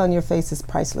 the look on your face is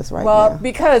priceless right now. Well,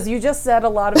 because you just said a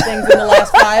lot of things in the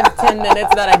last 5-10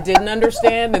 minutes that I didn't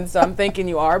understand, and so I'm thinking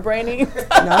you are brainy.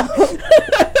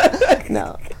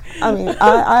 No. I mean,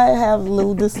 I have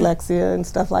little dyslexia and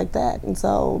stuff like that. And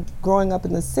so growing up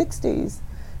in the 60s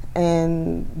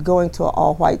and going to an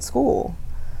all-white school,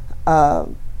 there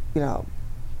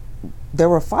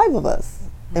were 5 of us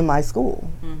in my school.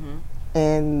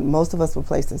 and most of us were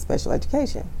placed in special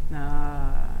education.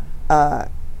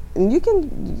 And you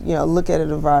can, look at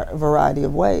it a variety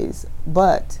of ways,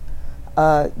 but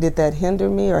did that hinder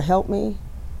me or help me?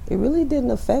 It really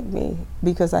didn't affect me,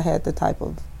 because I had the type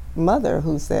of mother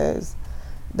who says,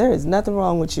 there is nothing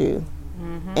wrong with you.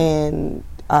 And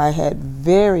I had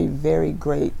very, very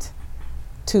great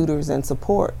tutors and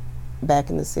support back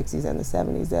in the 60s and the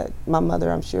 70s that my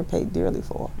mother, I'm sure, paid dearly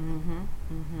for.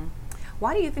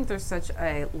 Why do you think there's such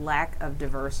a lack of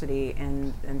diversity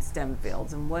in STEM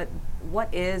fields, and what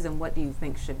is and what do you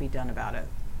think should be done about it?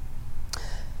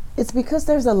 It's because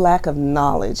there's a lack of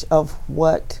knowledge of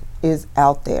what is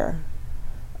out there.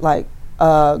 Like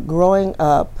growing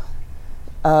up,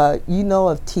 you know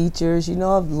of teachers, you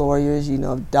know of lawyers, you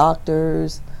know of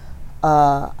doctors.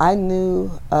 I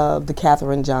knew of the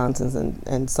Katherine Johnsons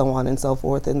and so on and so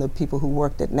forth, and the people who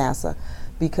worked at NASA,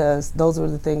 because those were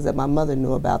the things that my mother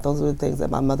knew about. Those were the things that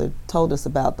my mother told us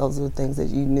about. Those were the things that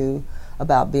you knew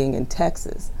about being in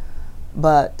Texas.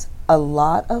 But a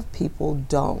lot of people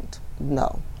don't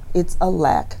know. It's a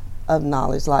lack of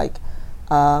knowledge. Like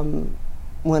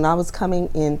when I was coming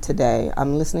in today,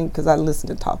 I'm listening, because I listen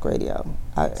to talk radio.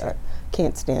 I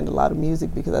can't stand a lot of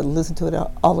music because I listen to it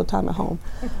all the time at home.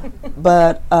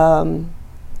 But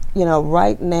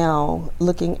right now,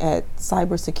 looking at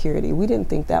cybersecurity, we didn't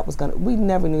think that was we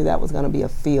never knew that was gonna be a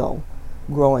field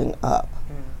growing up,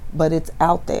 but it's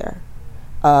out there.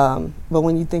 But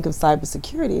when you think of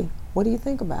cybersecurity, what do you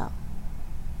think about?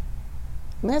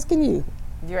 I'm asking you.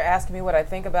 You're asking me what I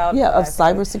think about? Yeah, of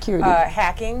cybersecurity.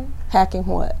 Hacking. Hacking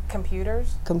what?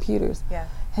 Computers. Computers. Yeah.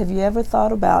 Have you ever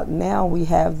thought about, now we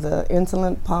have the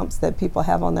insulin pumps that people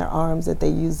have on their arms that they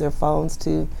use their phones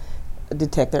to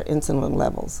detect their insulin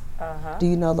levels. Do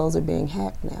you know those are being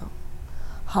hacked now?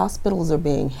 Hospitals are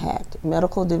being hacked.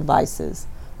 Medical devices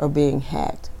are being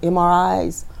hacked.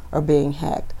 MRIs are being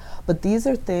hacked. But these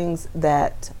are things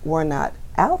that were not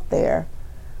out there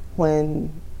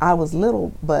when I was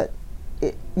little, but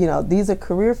these are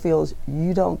career fields.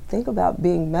 You don't think about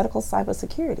being medical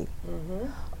cybersecurity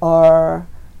or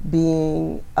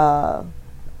being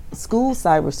school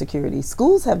cybersecurity.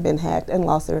 Schools have been hacked and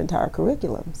lost their entire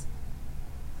curriculums.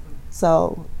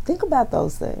 So think about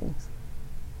those things.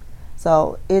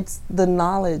 So it's the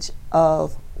knowledge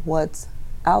of what's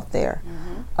out there.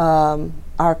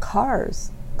 Our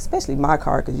cars, especially my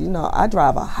car, because I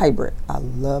drive a hybrid. I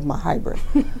love my hybrid.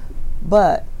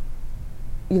 But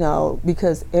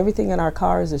because everything in our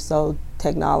cars is so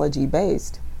technology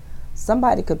based,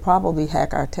 somebody could probably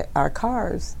hack our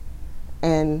cars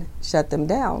and shut them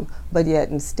down. But yet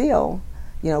and still,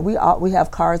 we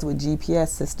have cars with GPS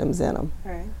systems in them.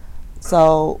 Right.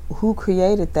 So who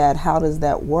created that? How does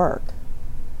that work?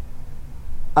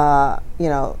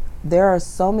 There are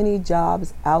so many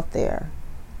jobs out there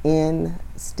in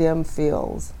STEM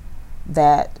fields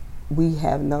that we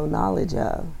have no knowledge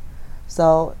of.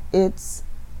 So it's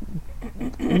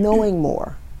knowing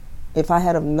more. If I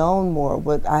had have known more,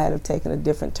 would I had have taken a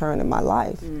different turn in my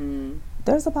life?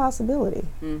 There's a possibility.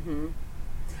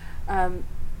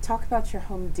 Talk about your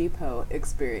Home Depot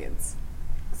experience.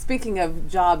 Speaking of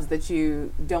jobs that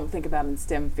you don't think about in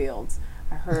STEM fields,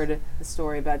 I heard a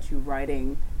story about you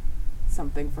writing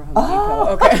something for Home Depot.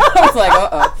 Okay, I was like,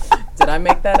 uh-oh, did I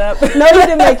make that up? No, you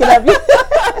didn't make it up.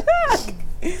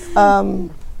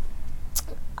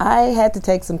 I had to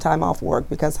take some time off work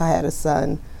because I had a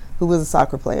son who was a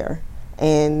soccer player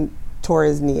and tore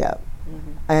his knee up,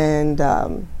 and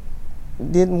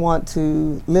didn't want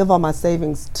to live on my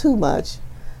savings too much.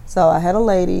 So I had a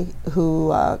lady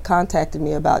who contacted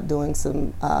me about doing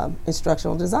some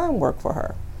instructional design work for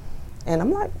her. And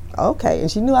I'm like, okay. And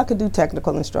she knew I could do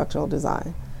technical instructional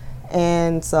design.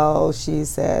 And so she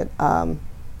said,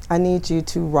 I need you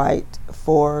to write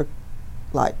for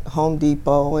like Home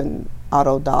Depot and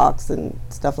Autodocs and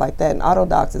stuff like that. And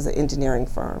Autodocs is an engineering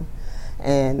firm,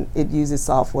 and it uses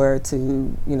software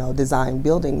to design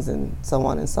buildings and so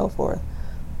on and so forth.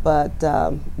 But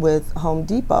with Home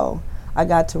Depot, I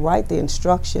got to write the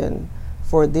instruction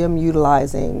for them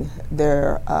utilizing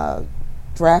their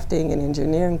drafting and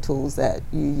engineering tools that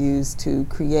you use to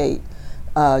create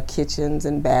kitchens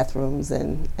and bathrooms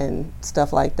and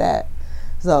stuff like that.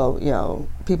 So,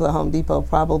 people at Home Depot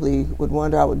probably would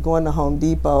wonder, I would go into Home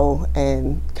Depot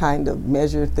and kind of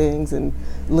measure things and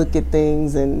look at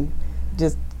things and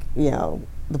just,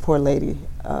 the poor lady,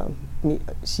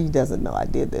 she doesn't know I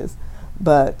did this.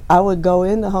 But I would go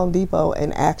into Home Depot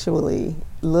and actually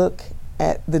look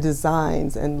at the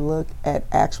designs and look at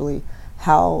actually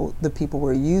how the people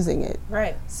were using it.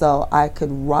 Right. So I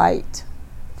could write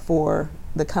for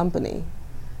the company.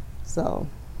 So,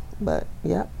 but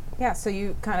yeah. Yeah, so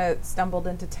you kind of stumbled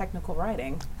into technical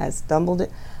writing. I stumbled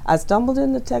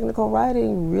into technical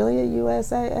writing really at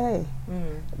USAA.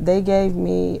 They gave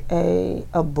me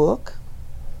a book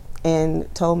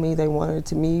and told me they wanted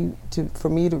for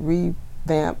me to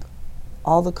revamp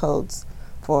all the codes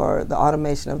for the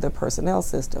automation of their personnel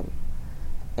system.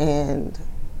 And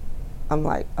I'm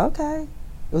like, okay.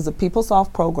 It was a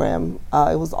PeopleSoft program.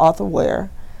 It was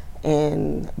authorware.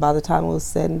 And by the time it was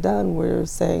said and done, we're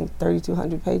saying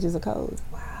 3,200 pages of code.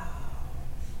 Wow.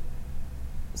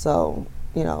 So,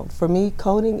 you know, for me,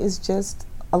 coding is just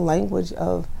a language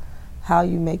of how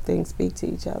you make things speak to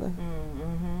each other.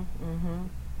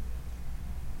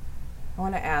 I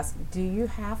want to ask, do you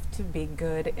have to be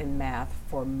good in math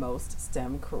for most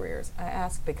STEM careers? I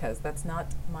ask because that's not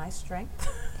my strength.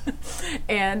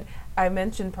 And I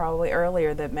mentioned probably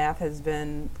earlier that math has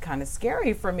been kind of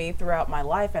scary for me throughout my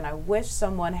life, and I wish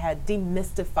someone had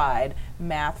demystified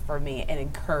math for me and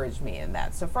encouraged me in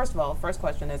that. So first of all, the first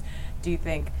question is, do you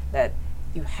think that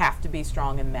you have to be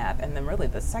strong in math? And then really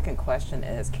the second question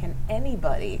is, can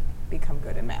anybody become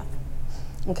good in math?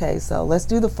 Okay, so let's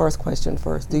do the first question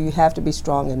first. Do you have to be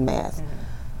strong in math?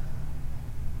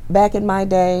 Back in my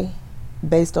day,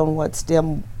 based on what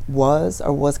STEM was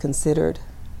or was considered,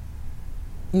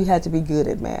 you had to be good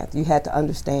at math. You had to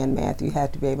understand math. You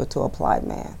had to be able to apply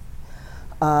math.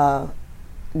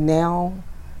 Now,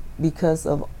 because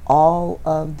of all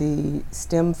of the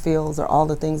STEM fields or all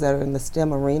the things that are in the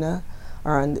STEM arena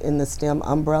or in the STEM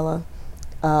umbrella,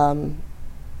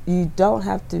 you don't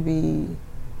have to be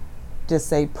just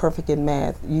say perfect in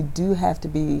math. You do have to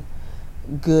be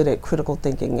good at critical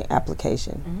thinking and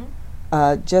application.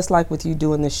 Just like with you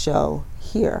doing this show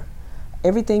here,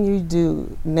 everything you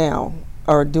do now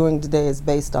or doing today is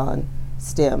based on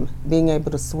STEM, being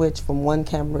able to switch from one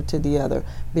camera to the other,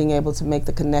 being able to make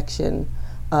the connection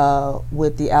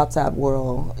with the outside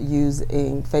world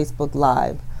using Facebook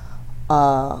Live.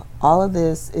 All of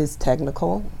this is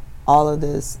technical. All of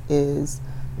this is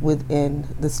within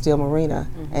the STEM arena.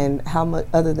 And how much,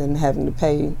 other than having to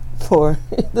pay for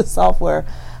the software,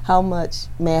 how much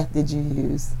math did you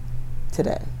use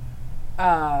today?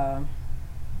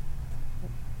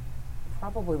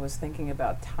 Probably was thinking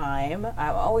about time.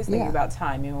 I'm always thinking about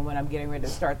time, even when I'm getting ready to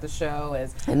start the show,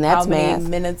 is and that's how many math.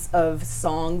 minutes of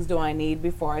songs do I need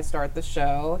before I start the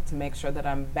show to make sure that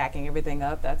I'm backing everything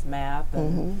up. That's math.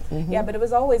 And yeah, but it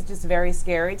was always just very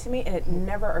scary to me, and it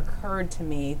never occurred to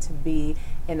me to be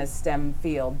in a STEM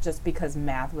field just because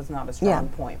math was not a strong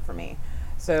point for me.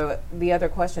 So the other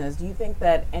question is, do you think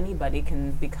that anybody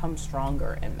can become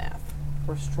stronger in math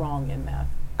or strong in math?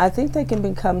 I think they can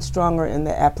become stronger in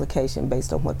their application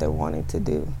based on what they're wanting to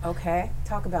do. Okay,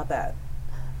 talk about that.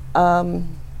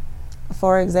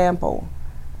 For example,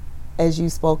 as you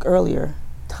spoke earlier,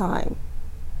 time.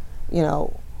 You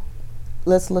know,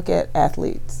 let's look at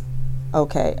athletes.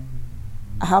 Okay,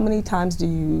 how many times do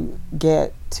you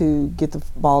get to get the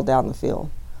ball down the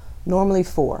field? Normally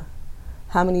 4.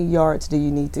 How many yards do you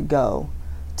need to go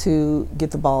to get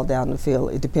the ball down the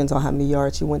field? It depends on how many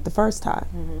yards you went the first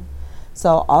time.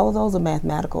 So all of those are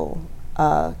mathematical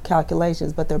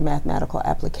calculations, but they're mathematical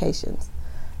applications.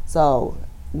 So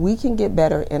we can get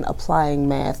better in applying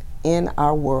math in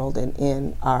our world and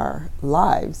in our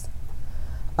lives.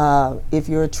 If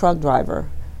you're a truck driver,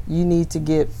 you need to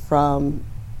get from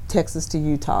Texas to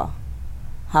Utah.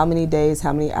 How many days,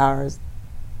 how many hours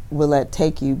will that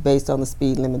take you based on the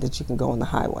speed limit that you can go on the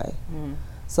highway?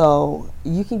 So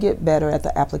you can get better at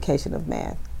the application of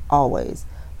math, always.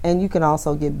 And you can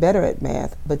also get better at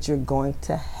math, but you're going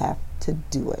to have to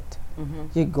do it.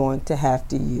 You're going to have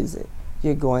to use it.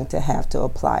 You're going to have to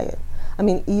apply it. I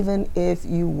mean, even if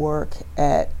you work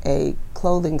at a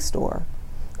clothing store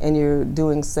and you're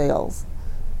doing sales,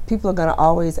 people are going to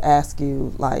always ask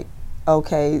you, like,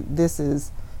 okay, this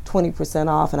is 20%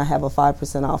 off and I have a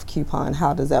 5% off coupon.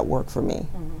 How does that work for me?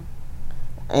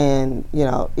 And, you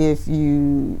know, if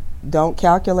you don't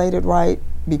calculate it right,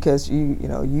 because you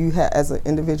as an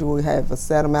individual have a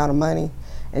set amount of money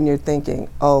and you're thinking,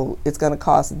 oh, it's going to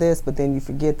cost this, but then you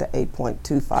forget the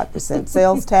 8.25%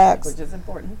 sales tax,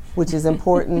 which is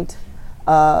important.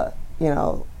 You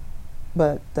know,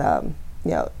 but you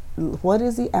know, what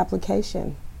is the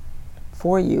application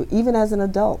for you? Even as an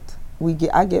adult,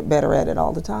 I get better at it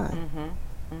all the time.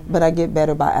 But I get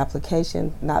better by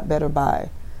application, not better by,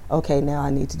 okay, now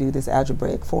I need to do this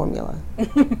algebraic formula.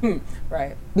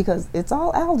 Right. Because it's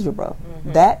all algebra.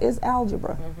 That is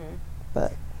algebra.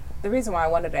 But the reason why I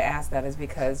wanted to ask that is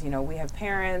because, you know, we have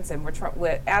parents, and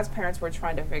as parents, we're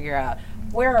trying to figure out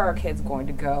where are our kids going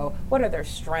to go, what are their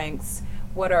strengths,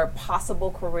 what are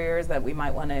possible careers that we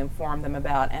might want to inform them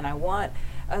about. And I want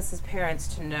us as parents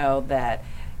to know that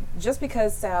just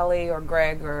because Sally or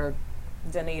Greg or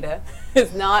Danita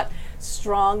is not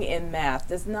strong in math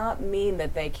does not mean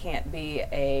that they can't be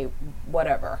a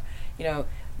whatever. You know,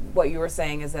 what you were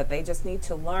saying is that they just need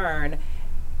to learn,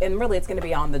 and really it's going to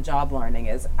be on the job learning,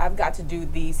 is I've got to do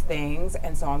these things,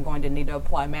 and so I'm going to need to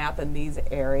apply math in these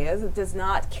areas. It does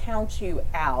not count you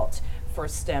out for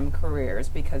STEM careers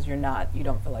because you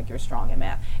don't feel like you're strong in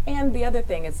math. And the other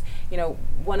thing is, you know,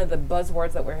 one of the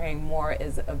buzzwords that we're hearing more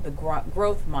is of the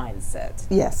growth mindset.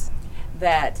 Yes.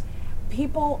 That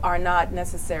people are not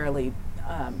necessarily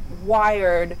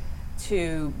wired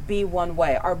to be one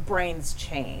way. Our brains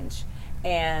change,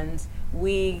 and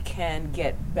we can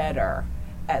get better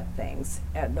at things.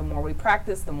 The more we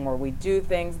practice, the more we do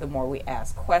things, the more we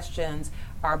ask questions.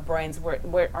 Our brains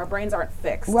aren't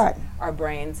fixed. Right. Our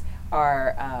brains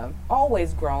are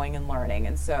always growing and learning,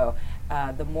 and so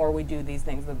the more we do these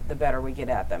things, the better we get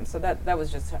at them. So that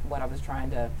was just what I was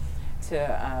trying to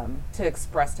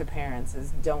express to parents,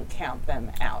 is don't count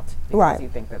them out because you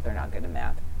think that they're not good at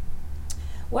math.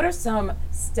 What are some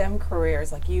STEM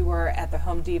careers, like you were at the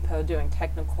Home Depot doing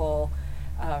technical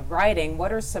writing,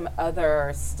 what are some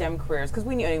other STEM careers? Because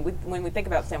when we think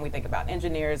about STEM, we think about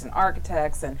engineers and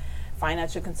architects and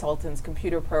financial consultants,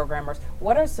 computer programmers.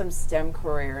 What are some STEM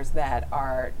careers that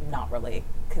are not really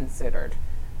considered,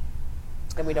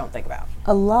 that we don't think about?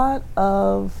 A lot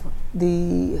of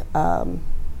the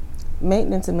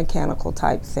maintenance and mechanical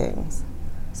type things.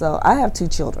 So I have 2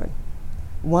 children.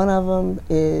 One of them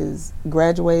is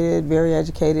graduated, very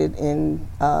educated in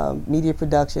media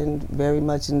production, very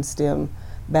much in STEM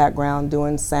background,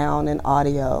 doing sound and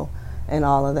audio and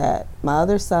all of that. My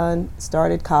other son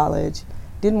started college,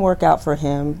 didn't work out for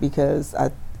him because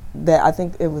I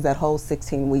think it was that whole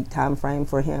 16-week time frame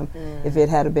for him. If it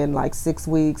had been like 6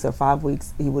 weeks or 5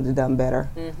 weeks, he would have done better.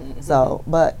 So,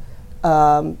 but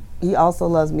he also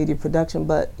loves media production,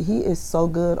 but he is so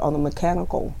good on the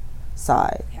mechanical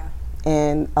side.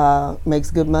 And makes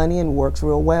good money and works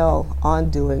real well on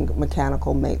doing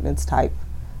mechanical maintenance type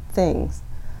things.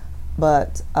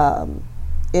 But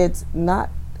it's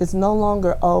no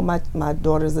longer, oh, my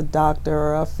daughter's a doctor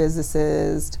or a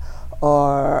physicist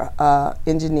or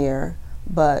engineer,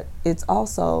 but it's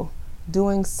also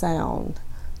doing sound,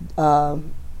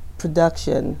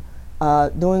 production,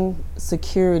 doing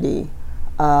security,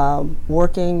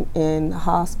 working in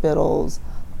hospitals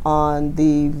on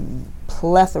the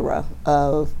plethora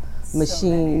of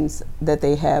machines that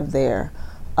they have there.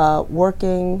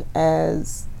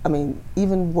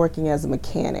 Even working as a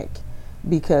mechanic,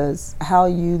 because how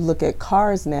you look at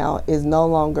cars now is no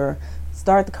longer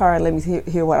start the car and let me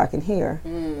hear what I can hear.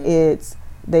 It's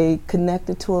they connect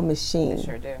it to a machine. They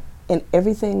sure do. And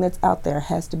everything that's out there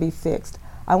has to be fixed.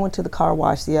 I went to the car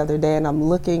wash the other day and I'm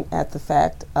looking at the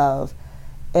fact of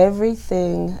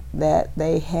everything that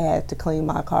they had to clean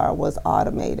my car was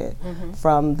automated,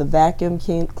 from the vacuum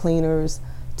cleaners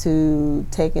to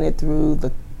taking it through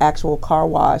the actual car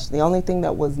wash. The only thing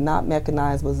that was not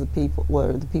mechanized was the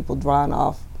people drying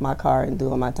off my car and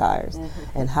doing my tires.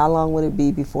 And how long would it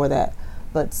be before that?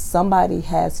 But somebody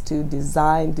has to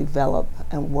design, develop,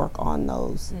 and work on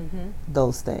those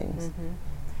things.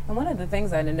 And one of the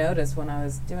things I noticed when I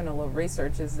was doing a little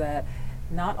research is that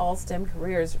not all STEM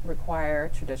careers require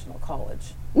traditional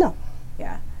college. No.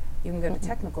 Yeah. You can go to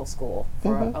technical school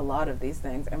for a lot of these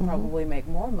things and probably make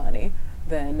more money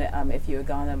than if you had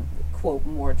gone a, quote,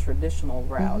 more traditional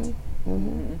route.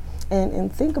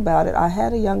 And think about it. I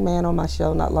had a young man on my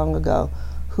show not long ago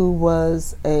who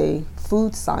was a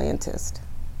food scientist.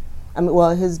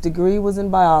 His degree was in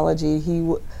biology.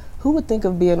 Who would think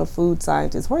of being a food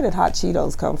scientist? Where did hot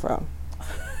Cheetos come from?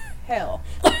 Hell.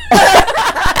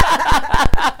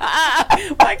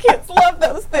 My kids love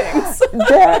those things.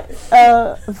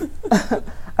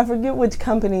 I forget which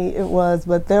company it was,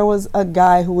 but there was a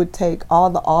guy who would take all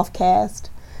the off-cast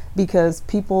because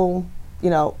people,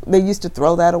 they used to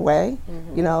throw that away.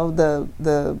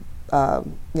 The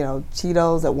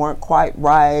Cheetos that weren't quite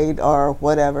right or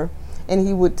whatever. And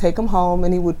he would take them home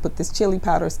and he would put this chili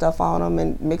powder stuff on them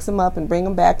and mix them up and bring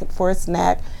them back for a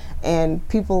snack. And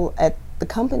people at the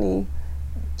company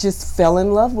just fell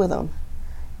in love with them.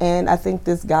 And I think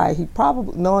this guy, he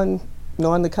probably, knowing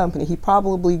the company, he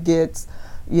probably gets,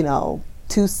 2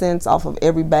 cents off of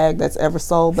every bag that's ever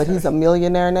sold, but he's a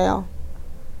millionaire now.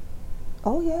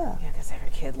 Oh, yeah. Yeah, because every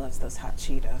kid loves those hot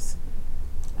Cheetos.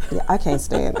 Yeah, I can't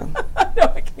stand them. No,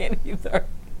 I can't either.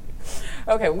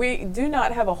 Okay, we do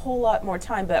not have a whole lot more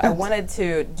time, but I wanted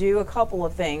to do a couple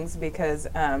of things because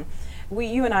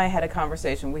you and I had a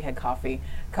conversation. We had coffee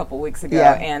a couple weeks ago,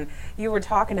 Yeah. and you were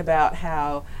talking about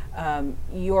how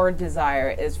your desire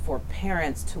is for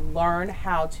parents to learn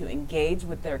how to engage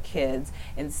with their kids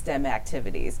in STEM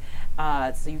activities.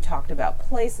 So you talked about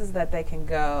places that they can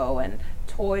go and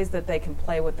toys that they can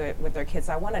play with their kids.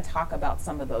 I want to talk about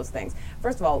some of those things.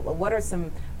 First of all, what are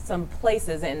some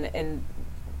places and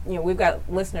you know, we've got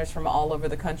listeners from all over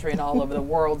the country and all over the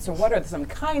world. So what are some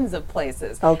kinds of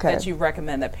places that you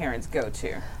recommend that parents go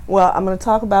to? Well, I'm going to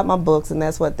talk about my books, and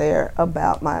that's what they're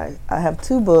about. I have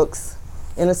 2 books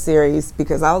in a series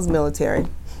because I was military.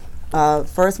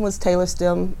 First one was Taylor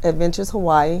STEM Adventures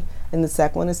Hawaii, and the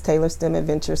second one is Taylor STEM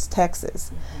Adventures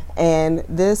Texas. And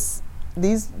this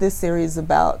series is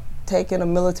about taking a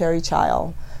military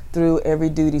child through every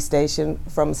duty station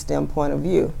from a STEM point of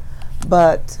view.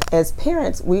 But as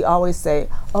parents, we always say,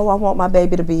 oh, I want my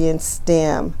baby to be in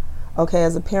STEM. Okay,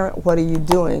 as a parent, what are you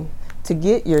doing to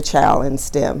get your child in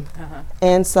STEM?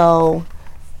 And so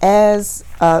as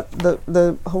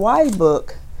the Hawaii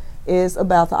book is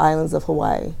about the islands of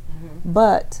Hawaii,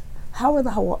 but how are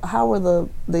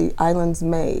the islands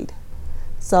made?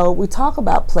 So we talk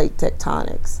about plate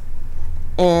tectonics,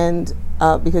 and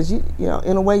because you know,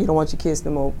 in a way, you don't want your kids to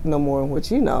know more than what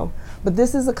you know. But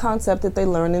this is a concept that they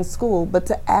learn in school. But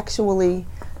to actually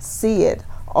see it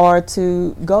or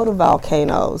to go to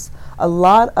volcanoes, a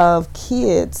lot of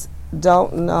kids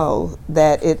don't know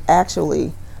that it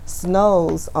actually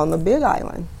snows on the Big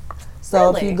Island.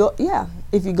 So if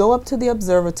you go up to the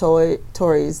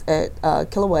observatories at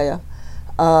Kilauea,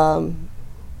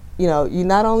 you know, you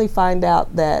not only find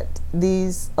out that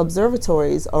these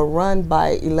observatories are run by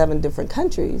 11 different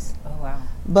countries,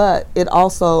 but it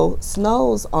also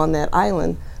snows on that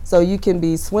island. So you can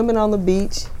be swimming on the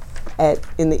beach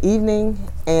in the evening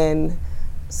and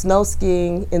snow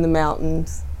skiing in the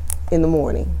mountains in the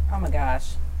morning. Oh my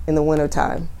gosh. In the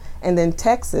wintertime. And then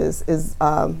Texas is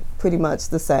pretty much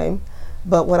the same.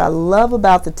 But what I love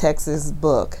about the Texas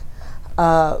book,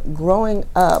 growing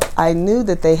up, I knew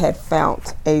that they had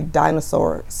found a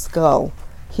dinosaur skull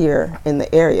here in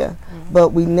the area, but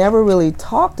we never really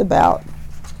talked about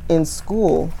in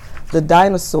school the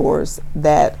dinosaurs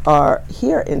that are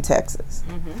here in Texas.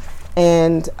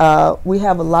 And we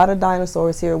have a lot of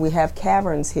dinosaurs here. We have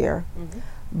caverns here,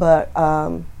 but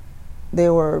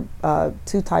there were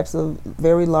 2 types of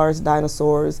very large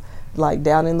dinosaurs, like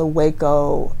down in the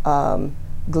Waco,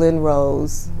 Glen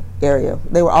Rose area.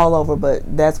 They were all over,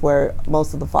 but that's where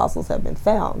most of the fossils have been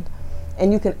found.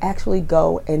 And you can actually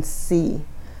go and see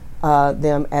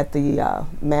them at the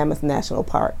Mammoth National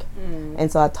Park.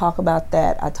 And so I talk about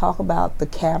that. I talk about the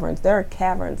caverns. There are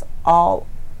caverns all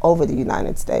over the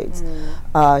United States.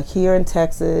 Here in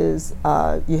Texas,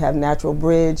 you have Natural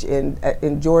Bridge.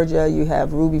 In Georgia, you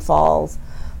have Ruby Falls.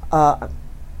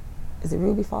 Is it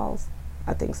Ruby Falls?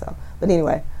 I think so. But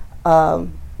anyway,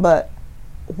 but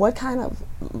what kind of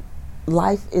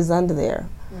life is under there?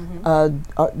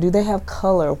 Do they have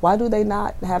color? Why do they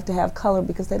not have to have color?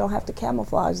 Because they don't have to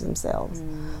camouflage themselves.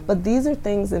 But these are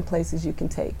things and places you can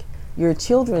take your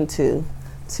children to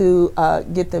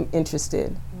get them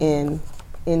interested in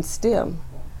STEM.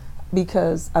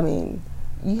 Because, I mean,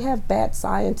 you have bat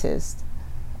scientists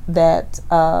that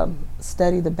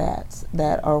study the bats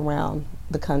that are around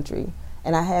the country.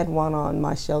 And I had one on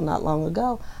my show not long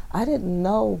ago. I didn't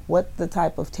know what the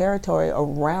type of territory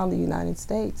around the United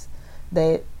States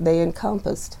they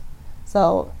encompassed.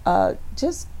 So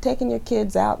just taking your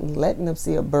kids out and letting them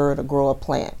see a bird or grow a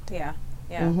plant. Yeah.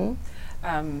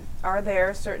 Are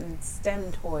there certain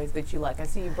STEM toys that you like? I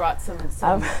see you brought some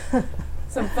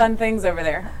fun things over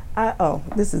there.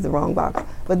 This is the wrong box.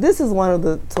 But this is one of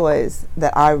the toys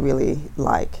that I really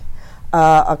like.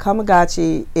 A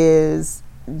Tamagotchi is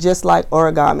just like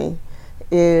origami,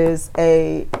 is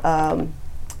a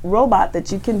robot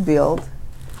that you can build.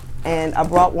 And I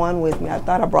brought one with me. I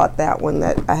thought I brought that one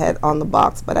that I had on the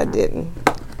box, but I didn't.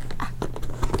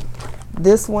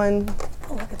 This one.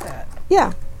 Oh, look at that.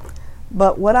 Yeah.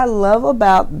 But what I love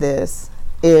about this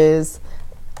is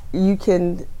you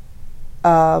can,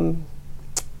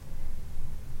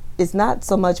 it's not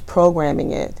so much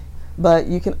programming it, but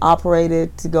you can operate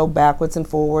it to go backwards and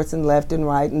forwards and left and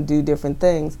right and do different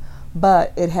things.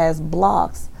 But it has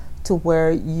blocks to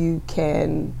where you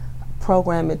can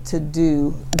program it to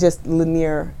do just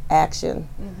linear action.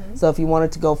 So if you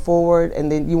wanted to go forward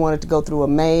and then you wanted to go through a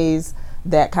maze,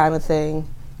 that kind of thing,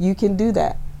 you can do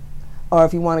that. Or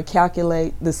if you want to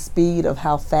calculate the speed of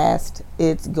how fast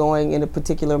it's going in a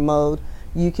particular mode,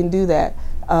 you can do that.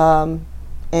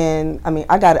 And I mean,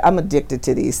 I'm addicted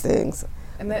to these things.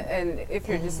 And if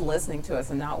you're just listening to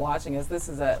us and not watching us,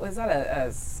 is that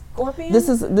a scorpion?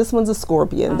 This one's a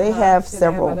scorpion. They have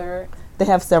several. They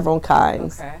have several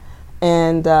kinds. Okay.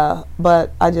 And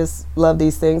but I just love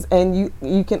these things, and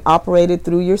you can operate it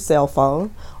through your cell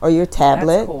phone or your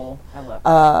tablet. That's cool. I love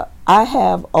that. I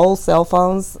have old cell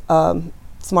phones,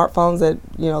 smartphones that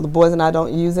the boys and I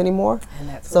don't use anymore. And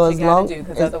that's so what you got to do,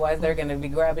 because otherwise they're going to be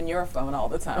grabbing your phone all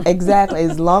the time. Exactly.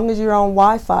 As long as you're on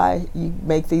Wi-Fi, you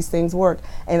make these things work.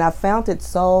 And I found it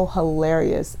so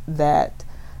hilarious that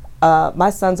my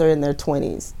sons are in their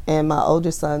 20s, and my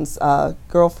older son's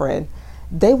girlfriend,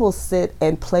 they will sit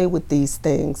and play with these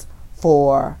things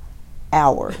for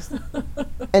hours.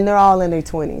 And they're all in their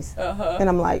 20s. And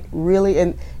I'm like, really?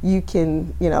 And you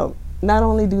can, not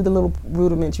only do the little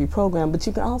rudimentary program, but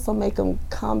you can also make them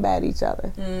combat each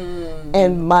other.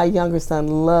 And my younger son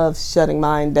loves shutting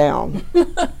mine down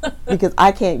because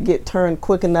I can't get turned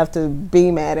quick enough to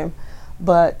beam at him.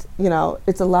 But,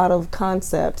 it's a lot of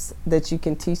concepts that you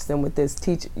can teach them with this.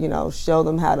 Show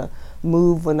them how to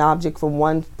move an object from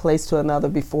one place to another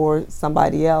before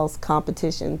somebody else,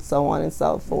 competition, so on and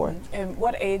so forth. And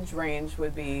what age range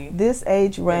would be? This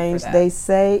age range, they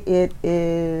say it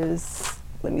is,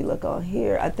 let me look on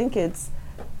here, I think it's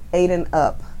 8 and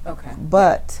up. Okay.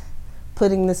 But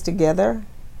putting this together,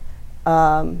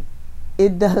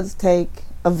 it does take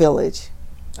a village.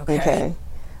 Okay.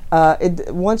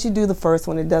 Once you do the first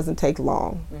one, it doesn't take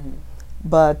long.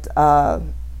 But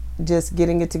just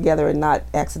getting it together and not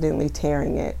accidentally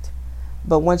tearing it.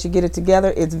 But once you get it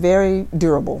together, it's very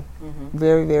durable.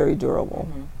 Very, very durable.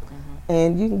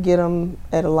 And you can get them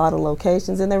at a lot of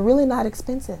locations, and they're really not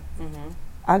expensive.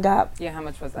 I got, how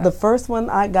much was that? The first one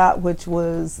I got, which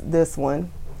was this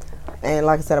one, and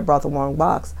like I said, I brought the wrong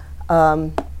box.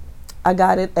 I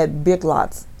got it at Big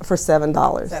Lots for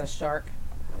 $7. Is that a shark?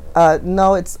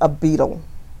 No, it's a beetle.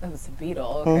 Oh, it's a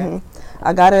beetle, okay.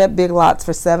 I got it at Big Lots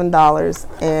for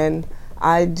 $7, and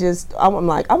I'm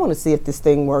like, I want to see if this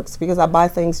thing works, because I buy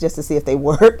things just to see if they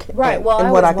work. Right. And, well, and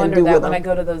I what always I can wonder do that with when them. I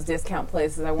go to those discount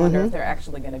places. I wonder if they're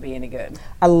actually going to be any good.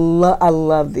 I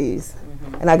love these,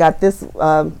 and I got this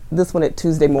one at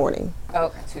Tuesday Morning.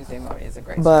 Okay, Tuesday Morning is a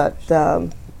great. But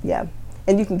yeah,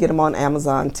 and you can get them on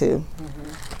Amazon too.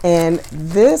 And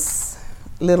this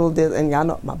little and y'all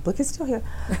know my book is still here.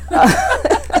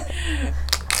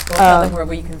 We'll tell them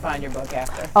where you can find your book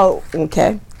after. Oh,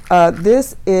 okay.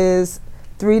 This is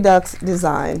Three Ducks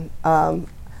Design. You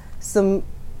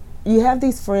have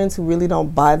these friends who really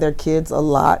don't buy their kids a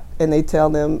lot, and they tell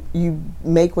them, you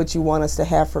make what you want us to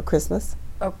have for Christmas.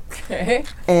 Okay.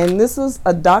 And this was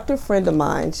a doctor friend of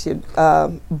mine. She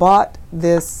bought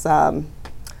this, a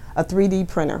 3D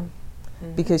printer,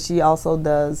 because she also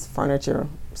does furniture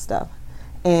stuff.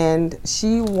 And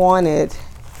she wanted,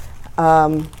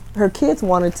 her kids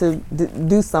wanted to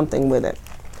do something with it.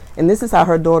 And this is how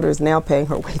her daughter is now paying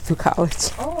her way through college.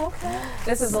 Oh, okay.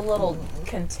 This is a little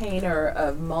container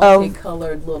of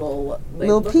multicolored little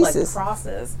pieces. Like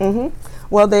crosses.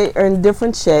 Well, they are in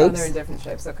different shapes. Oh, they're in different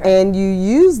shapes, okay. And you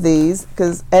use these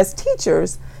because as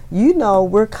teachers,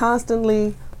 we're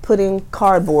constantly putting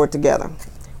cardboard together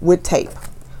with tape.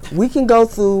 We can go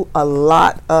through a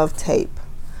lot of tape.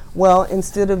 Well,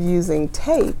 instead of using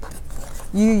tape,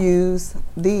 you use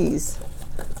these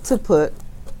to put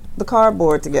the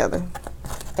cardboard together,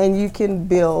 and you can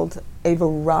build a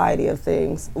variety of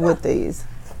things with these.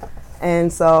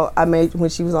 And so when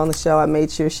she was on the show, I made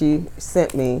sure she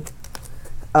sent me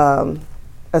a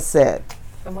set.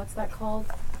 And what's that called?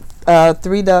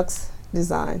 Three Ducks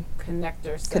Design.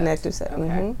 Connector set. Connector set.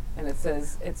 Okay. And it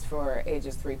says it's for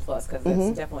ages 3+, because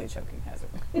it's definitely a choking hazard.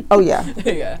 Oh yeah.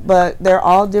 Yeah. But they're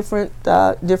all different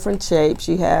shapes.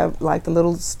 You have like the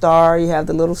little star, you have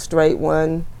the little straight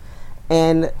one,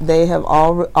 and they have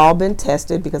all been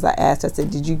tested, because I said,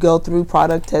 did you go through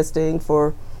product testing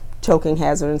for choking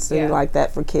hazard and things like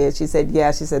that for kids? She said,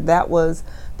 yeah. She said that was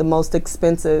the most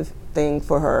expensive thing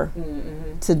for her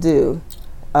to do,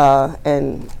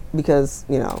 and because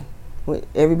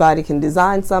everybody can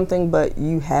design something, but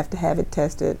you have to have it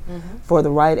tested for the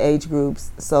right age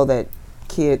groups so that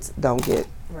kids don't get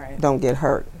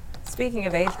hurt. Speaking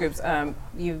of age groups,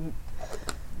 you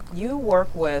work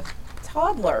with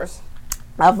toddlers.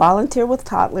 I volunteer with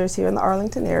toddlers here in the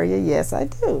Arlington area. Yes, I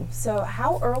do. So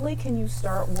how early can you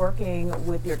start working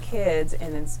with your kids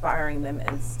and inspiring them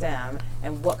in STEM?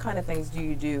 And what kind of things do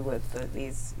you do with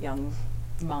these young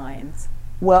minds?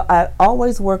 Well, I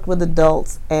always worked with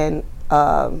adults and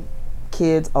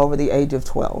kids over the age of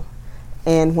 12.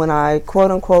 And when I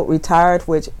quote unquote retired,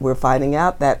 which we're finding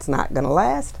out that's not going to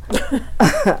last,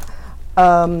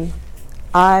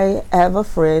 I have a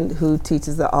friend who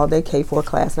teaches the all-day K4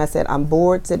 class, and I said, I'm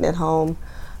bored sitting at home.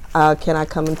 Can I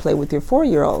come and play with your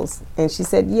 4-year-olds? And she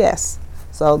said yes.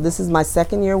 So this is my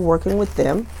second year working with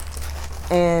them,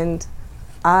 and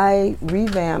I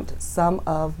revamped some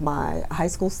of my high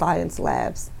school science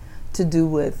labs to do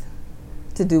with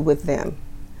them.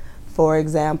 For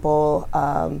example,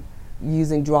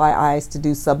 using dry ice to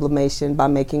do sublimation by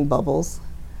making bubbles,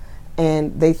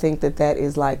 and they think that that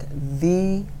is like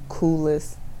the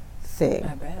coolest thing.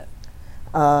 I bet.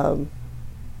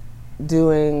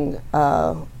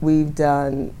 We've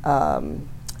done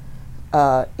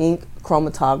ink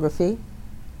chromatography,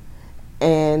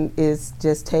 and it's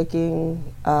just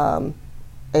taking a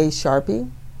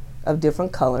Sharpie of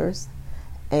different colors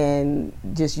and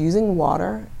just using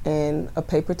water and a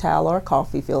paper towel or a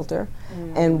coffee filter,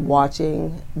 and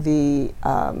watching the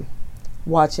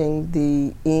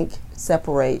ink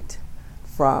separate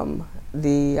from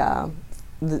the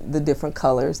different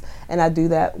colors. And I do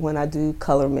that when I do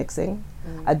color mixing.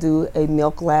 I do a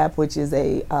milk lab, which is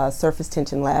a surface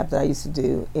tension lab that I used to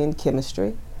do in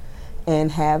chemistry,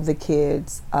 and have the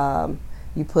kids,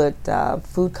 you put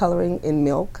food coloring in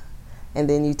milk, and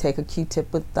then you take a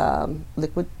Q-tip with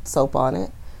liquid soap on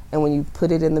it, and when you put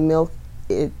it in the milk,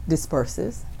 it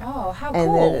disperses. Oh, how and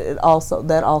cool. then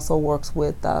that also works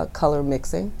with color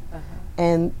mixing,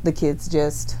 and the kids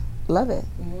just love it.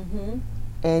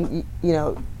 And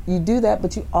you do that,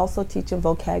 but you also teach them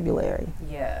vocabulary.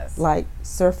 Yes. Like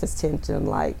surface tension,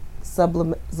 like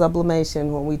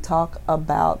sublimation. When we talk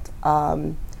about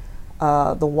the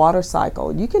water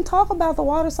cycle, you can talk about the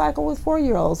water cycle with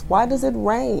 4-year-olds. Why does it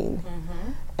rain?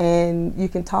 And you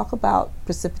can talk about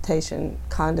precipitation,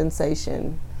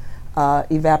 condensation,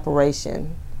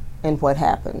 evaporation, and what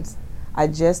happens. I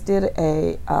just did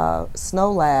a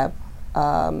snow lab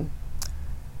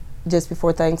just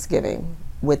before Thanksgiving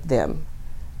with them,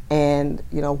 and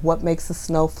what makes a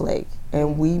snowflake,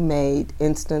 and we made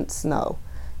instant snow,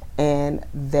 and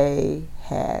they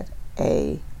had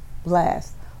a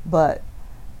blast. But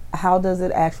how does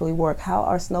it actually work? How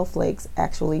are snowflakes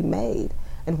actually made,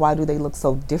 and why do they look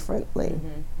so differently?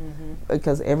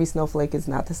 Because every snowflake is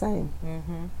not the same.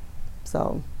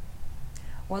 So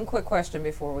one quick question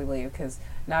before we leave, because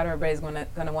not everybody's going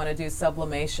to want to do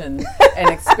sublimation and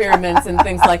experiments and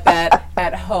things like that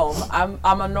at home.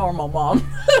 I'm a normal mom.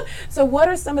 So what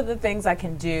are some of the things I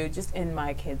can do just in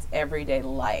my kids' everyday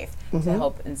life to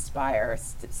help inspire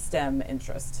STEM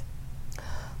interest?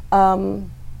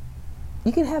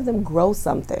 You can have them grow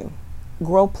something,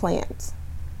 grow plants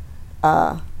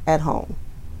at home.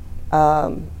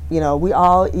 We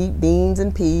all eat beans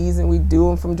and peas, and we do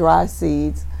them from dry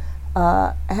seeds.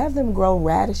 Have them grow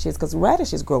radishes, because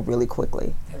radishes grow really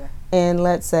quickly. And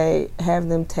let's say have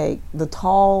them take the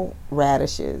tall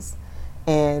radishes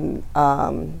and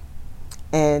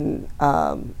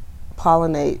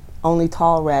pollinate only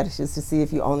tall radishes to see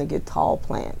if you only get tall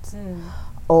plants.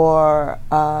 Or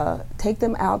take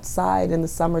them outside in the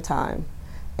summertime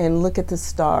and look at the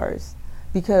stars.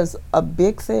 Because a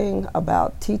big thing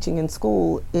about teaching in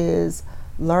school is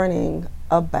learning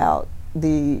about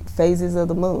the phases of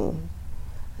the moon.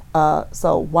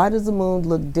 So why does the moon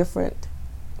look different,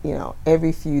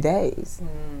 every few days?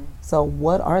 So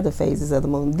what are the phases of the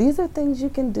moon? These are things you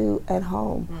can do at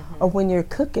home. Or when you're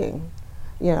cooking.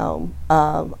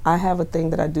 I have a thing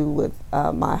that I do with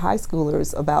my high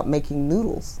schoolers about making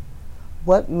noodles.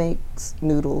 What makes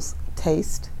noodles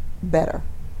taste better?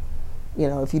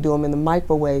 If you do them in the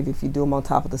microwave, if you do them on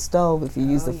top of the stove, if you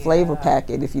use the flavor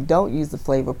packet, if you don't use the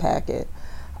flavor packet.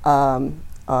 I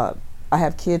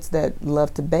have kids that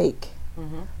love to bake.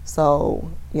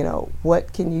 So,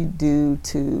 what can you do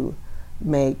to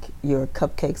make your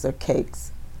cupcakes or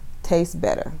cakes taste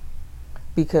better?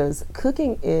 Because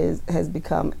cooking has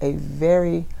become a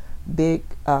very big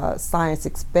science,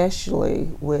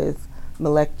 especially with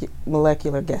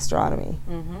molecular gastronomy.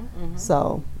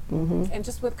 So. And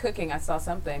just with cooking, I saw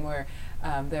something where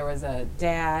there was a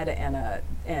dad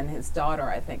and his daughter,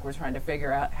 I think, were trying to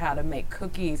figure out how to make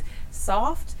cookies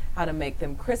soft, how to make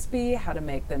them crispy, how to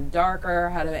make them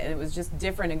darker, and it was just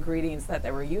different ingredients that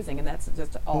they were using, and that's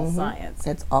just all science.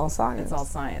 It's all science. It's all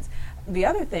science. The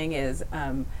other thing is,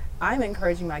 I'm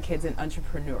encouraging my kids in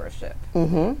entrepreneurship,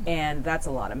 and that's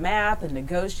a lot of math and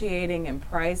negotiating and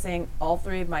pricing. All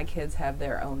 3 of my kids have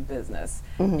their own business,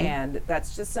 and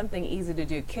that's just something easy to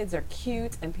do. Kids are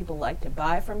cute, and people like to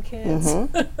buy from kids,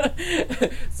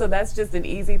 so that's just an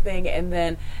easy thing. And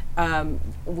then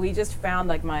we just found,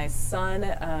 like, my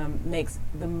son makes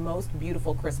the most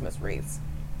beautiful Christmas wreaths.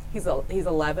 He's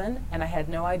 11, and I had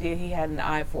no idea he had an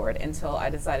eye for it until I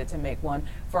decided to make one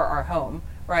for our home,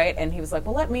 right? And he was like,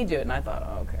 well, let me do it. And I thought,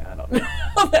 oh, okay, I don't know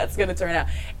how that's going to turn out.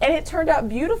 And it turned out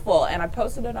beautiful. And I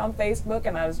posted it on Facebook,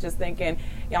 and I was just thinking,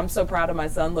 yeah, I'm so proud of my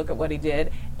son. Look at what he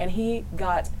did. And he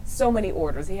got so many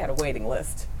orders. He had a waiting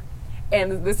list.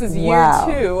 And this is year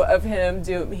 2 of him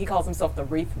he calls himself the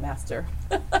wreath master.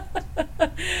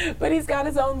 But he's got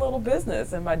his own little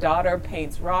business, and my daughter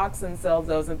paints rocks and sells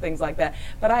those and things like that.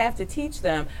 But I have to teach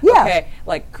them, okay,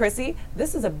 like, Chrissy,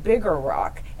 this is a bigger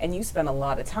rock, and you spend a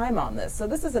lot of time on this. So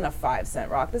this isn't a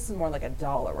 5-cent rock. This is more like a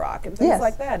 $1 rock, and things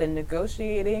like that. And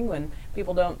negotiating when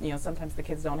people don't, sometimes the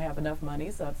kids don't have enough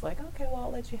money. So it's like, okay, well,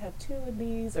 I'll let you have 2 of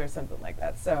these or something like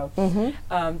that. So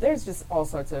there's just all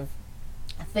sorts of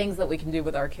things that we can do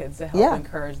with our kids to help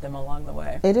encourage them along the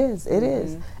way. It is.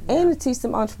 And to teach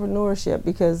them entrepreneurship,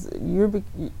 because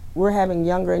we're having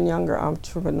younger and younger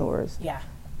entrepreneurs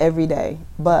every day.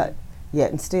 But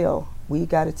yet and still, we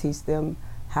got to teach them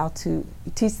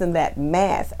that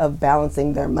math of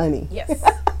balancing their money. Yes.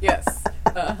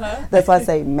 That's why I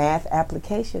say math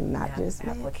application, not just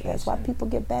math. That's why people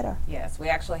get better. Yes, we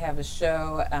actually have a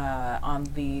show on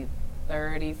the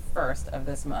 31st of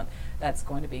this month that's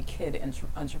going to be kid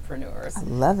entrepreneurs. I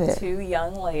love it. 2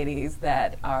 young ladies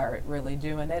that are really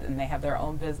doing it, and they have their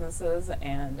own businesses,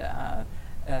 and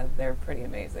they're pretty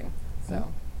amazing. So,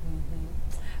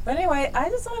 But anyway, I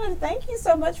just wanted to thank you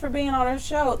so much for being on our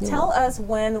show. Tell us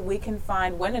when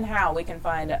and how we can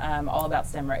find All About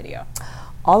STEM Radio.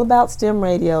 All About STEM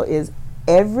Radio is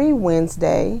every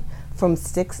Wednesday from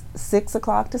 6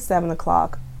 o'clock to 7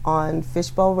 o'clock on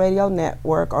Fishbowl Radio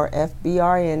Network, or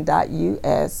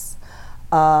FBRN.US,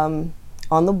 on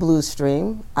the Blue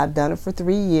Stream. I've done it for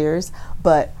 3 years,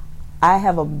 but I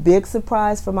have a big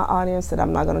surprise for my audience that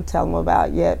I'm not going to tell them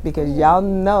about yet, because y'all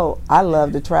know I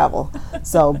love to travel.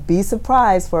 So be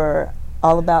surprised for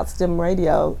All About STEM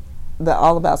Radio. The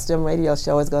All About STEM Radio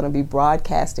show is going to be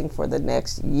broadcasting for the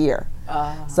next year.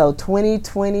 So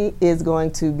 2020 is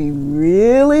going to be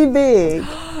really big.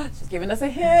 She's giving us a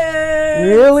hint.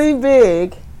 Really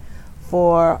big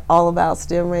for All About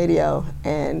STEM Radio.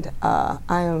 And I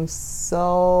am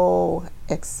so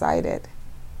excited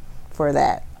for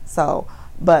that. So,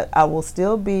 but I will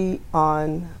still be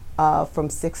on from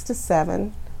 6 to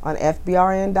 7 on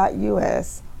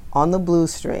FBRN.US on the Blue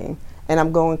Stream. And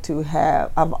I'm going to I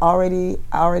already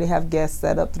have guests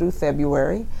set up through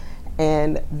February.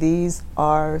 And these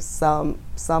are some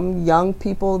young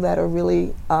people that are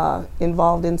really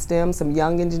involved in STEM, some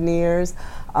young engineers.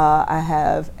 I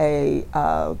have a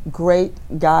great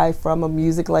guy from a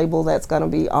music label that's going to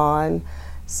be on.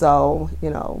 So,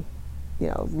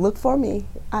 look for me.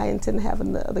 I intend to have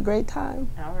another great time.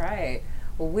 All right.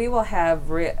 Well, we will have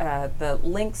the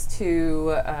links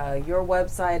to your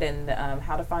website and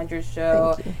how to find your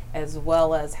show, as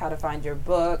well as how to find your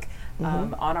book.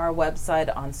 On our website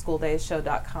on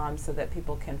schooldayshow.com, so that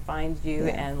people can find you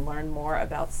and learn more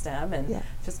about STEM and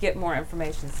just get more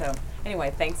information. So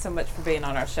anyway, thanks so much for being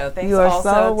on our show. Thanks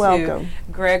also to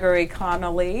Gregory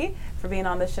Connolly for being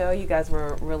on the show. You guys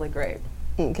were really great.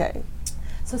 Okay.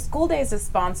 So School Days is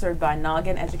sponsored by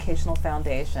Noggin Educational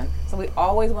Foundation. So we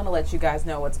always want to let you guys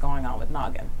know what's going on with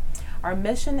Noggin. Our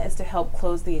mission is to help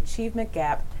close the achievement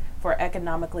gap for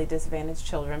economically disadvantaged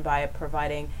children by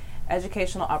providing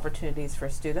educational opportunities for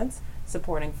students,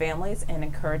 supporting families, and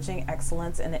encouraging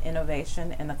excellence and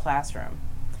innovation in the classroom.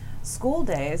 School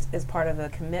Days is part of a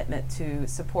commitment to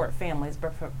support families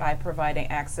by providing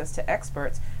access to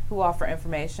experts who offer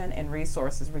information and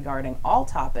resources regarding all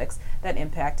topics that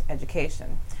impact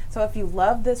education. So if you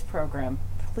love this program,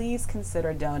 please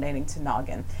consider donating to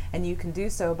Noggin, and you can do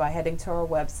so by heading to our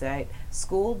website,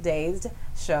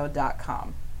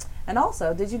 schooldaysshow.com. And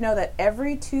also, did you know that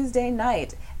every Tuesday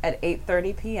night at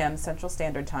 8:30 p.m. Central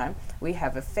Standard Time, we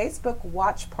have a Facebook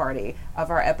watch party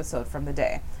of our episode from the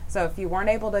day. So if you weren't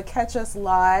able to catch us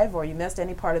live or you missed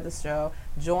any part of the show,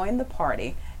 join the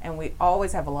party, and we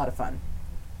always have a lot of fun.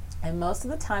 And most of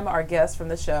the time, our guests from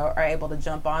the show are able to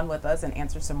jump on with us and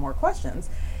answer some more questions.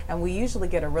 And we usually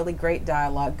get a really great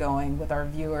dialogue going with our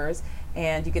viewers,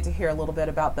 and you get to hear a little bit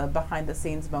about the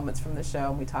behind-the-scenes moments from the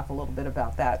show, and we talk a little bit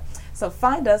about that. So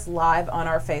find us live on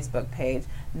our Facebook page,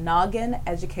 Noggin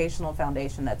Educational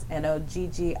Foundation. That's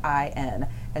Noggin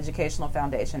Educational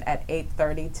Foundation at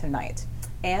 8:30 tonight.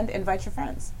 And invite your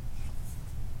friends.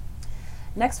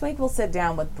 Next week, we'll sit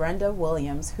down with Brenda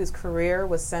Williams, whose career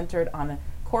was centered on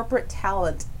corporate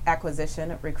talent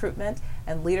acquisition, recruitment,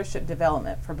 and leadership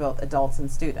development for both adults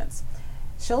and students.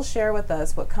 She'll share with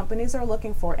us what companies are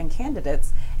looking for in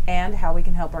candidates and how we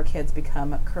can help our kids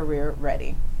become career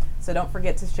ready. So don't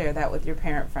forget to share that with your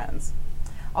parent friends.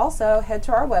 Also, head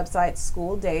to our website,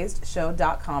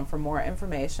 schooldazedshow.com, for more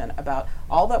information about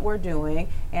all that we're doing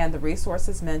and the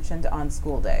resources mentioned on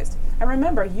School Dazed. And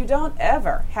remember, you don't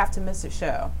ever have to miss a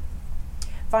show.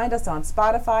 Find us on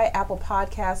Spotify, Apple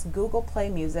Podcasts, Google Play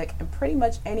Music, and pretty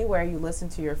much anywhere you listen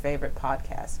to your favorite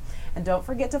podcasts. And don't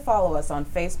forget to follow us on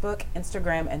Facebook,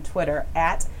 Instagram, and Twitter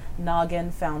at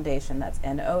Noggin Foundation. That's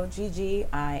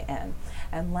Noggin.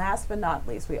 And last but not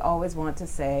least, we always want to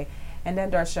say and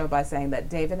end our show by saying that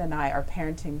David and I are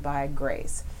parenting by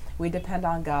grace. We depend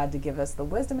on God to give us the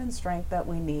wisdom and strength that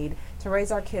we need to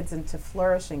raise our kids into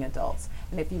flourishing adults.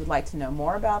 And if you would like to know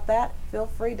more about that, feel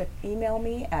free to email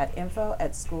me at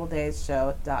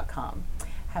info@schooldazeshow.com.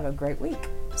 Have a great week.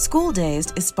 School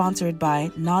Dazed is sponsored by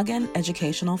Noggin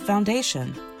Educational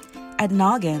Foundation. At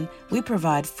Noggin, we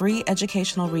provide free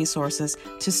educational resources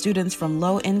to students from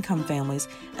low-income families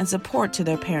and support to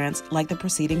their parents like the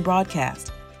preceding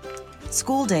broadcast.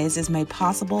 School Dazed is made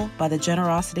possible by the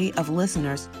generosity of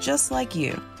listeners just like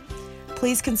you.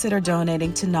 Please consider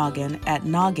donating to Noggin at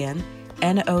Noggin,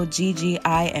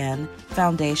 Noggin,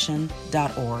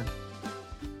 Foundation.org.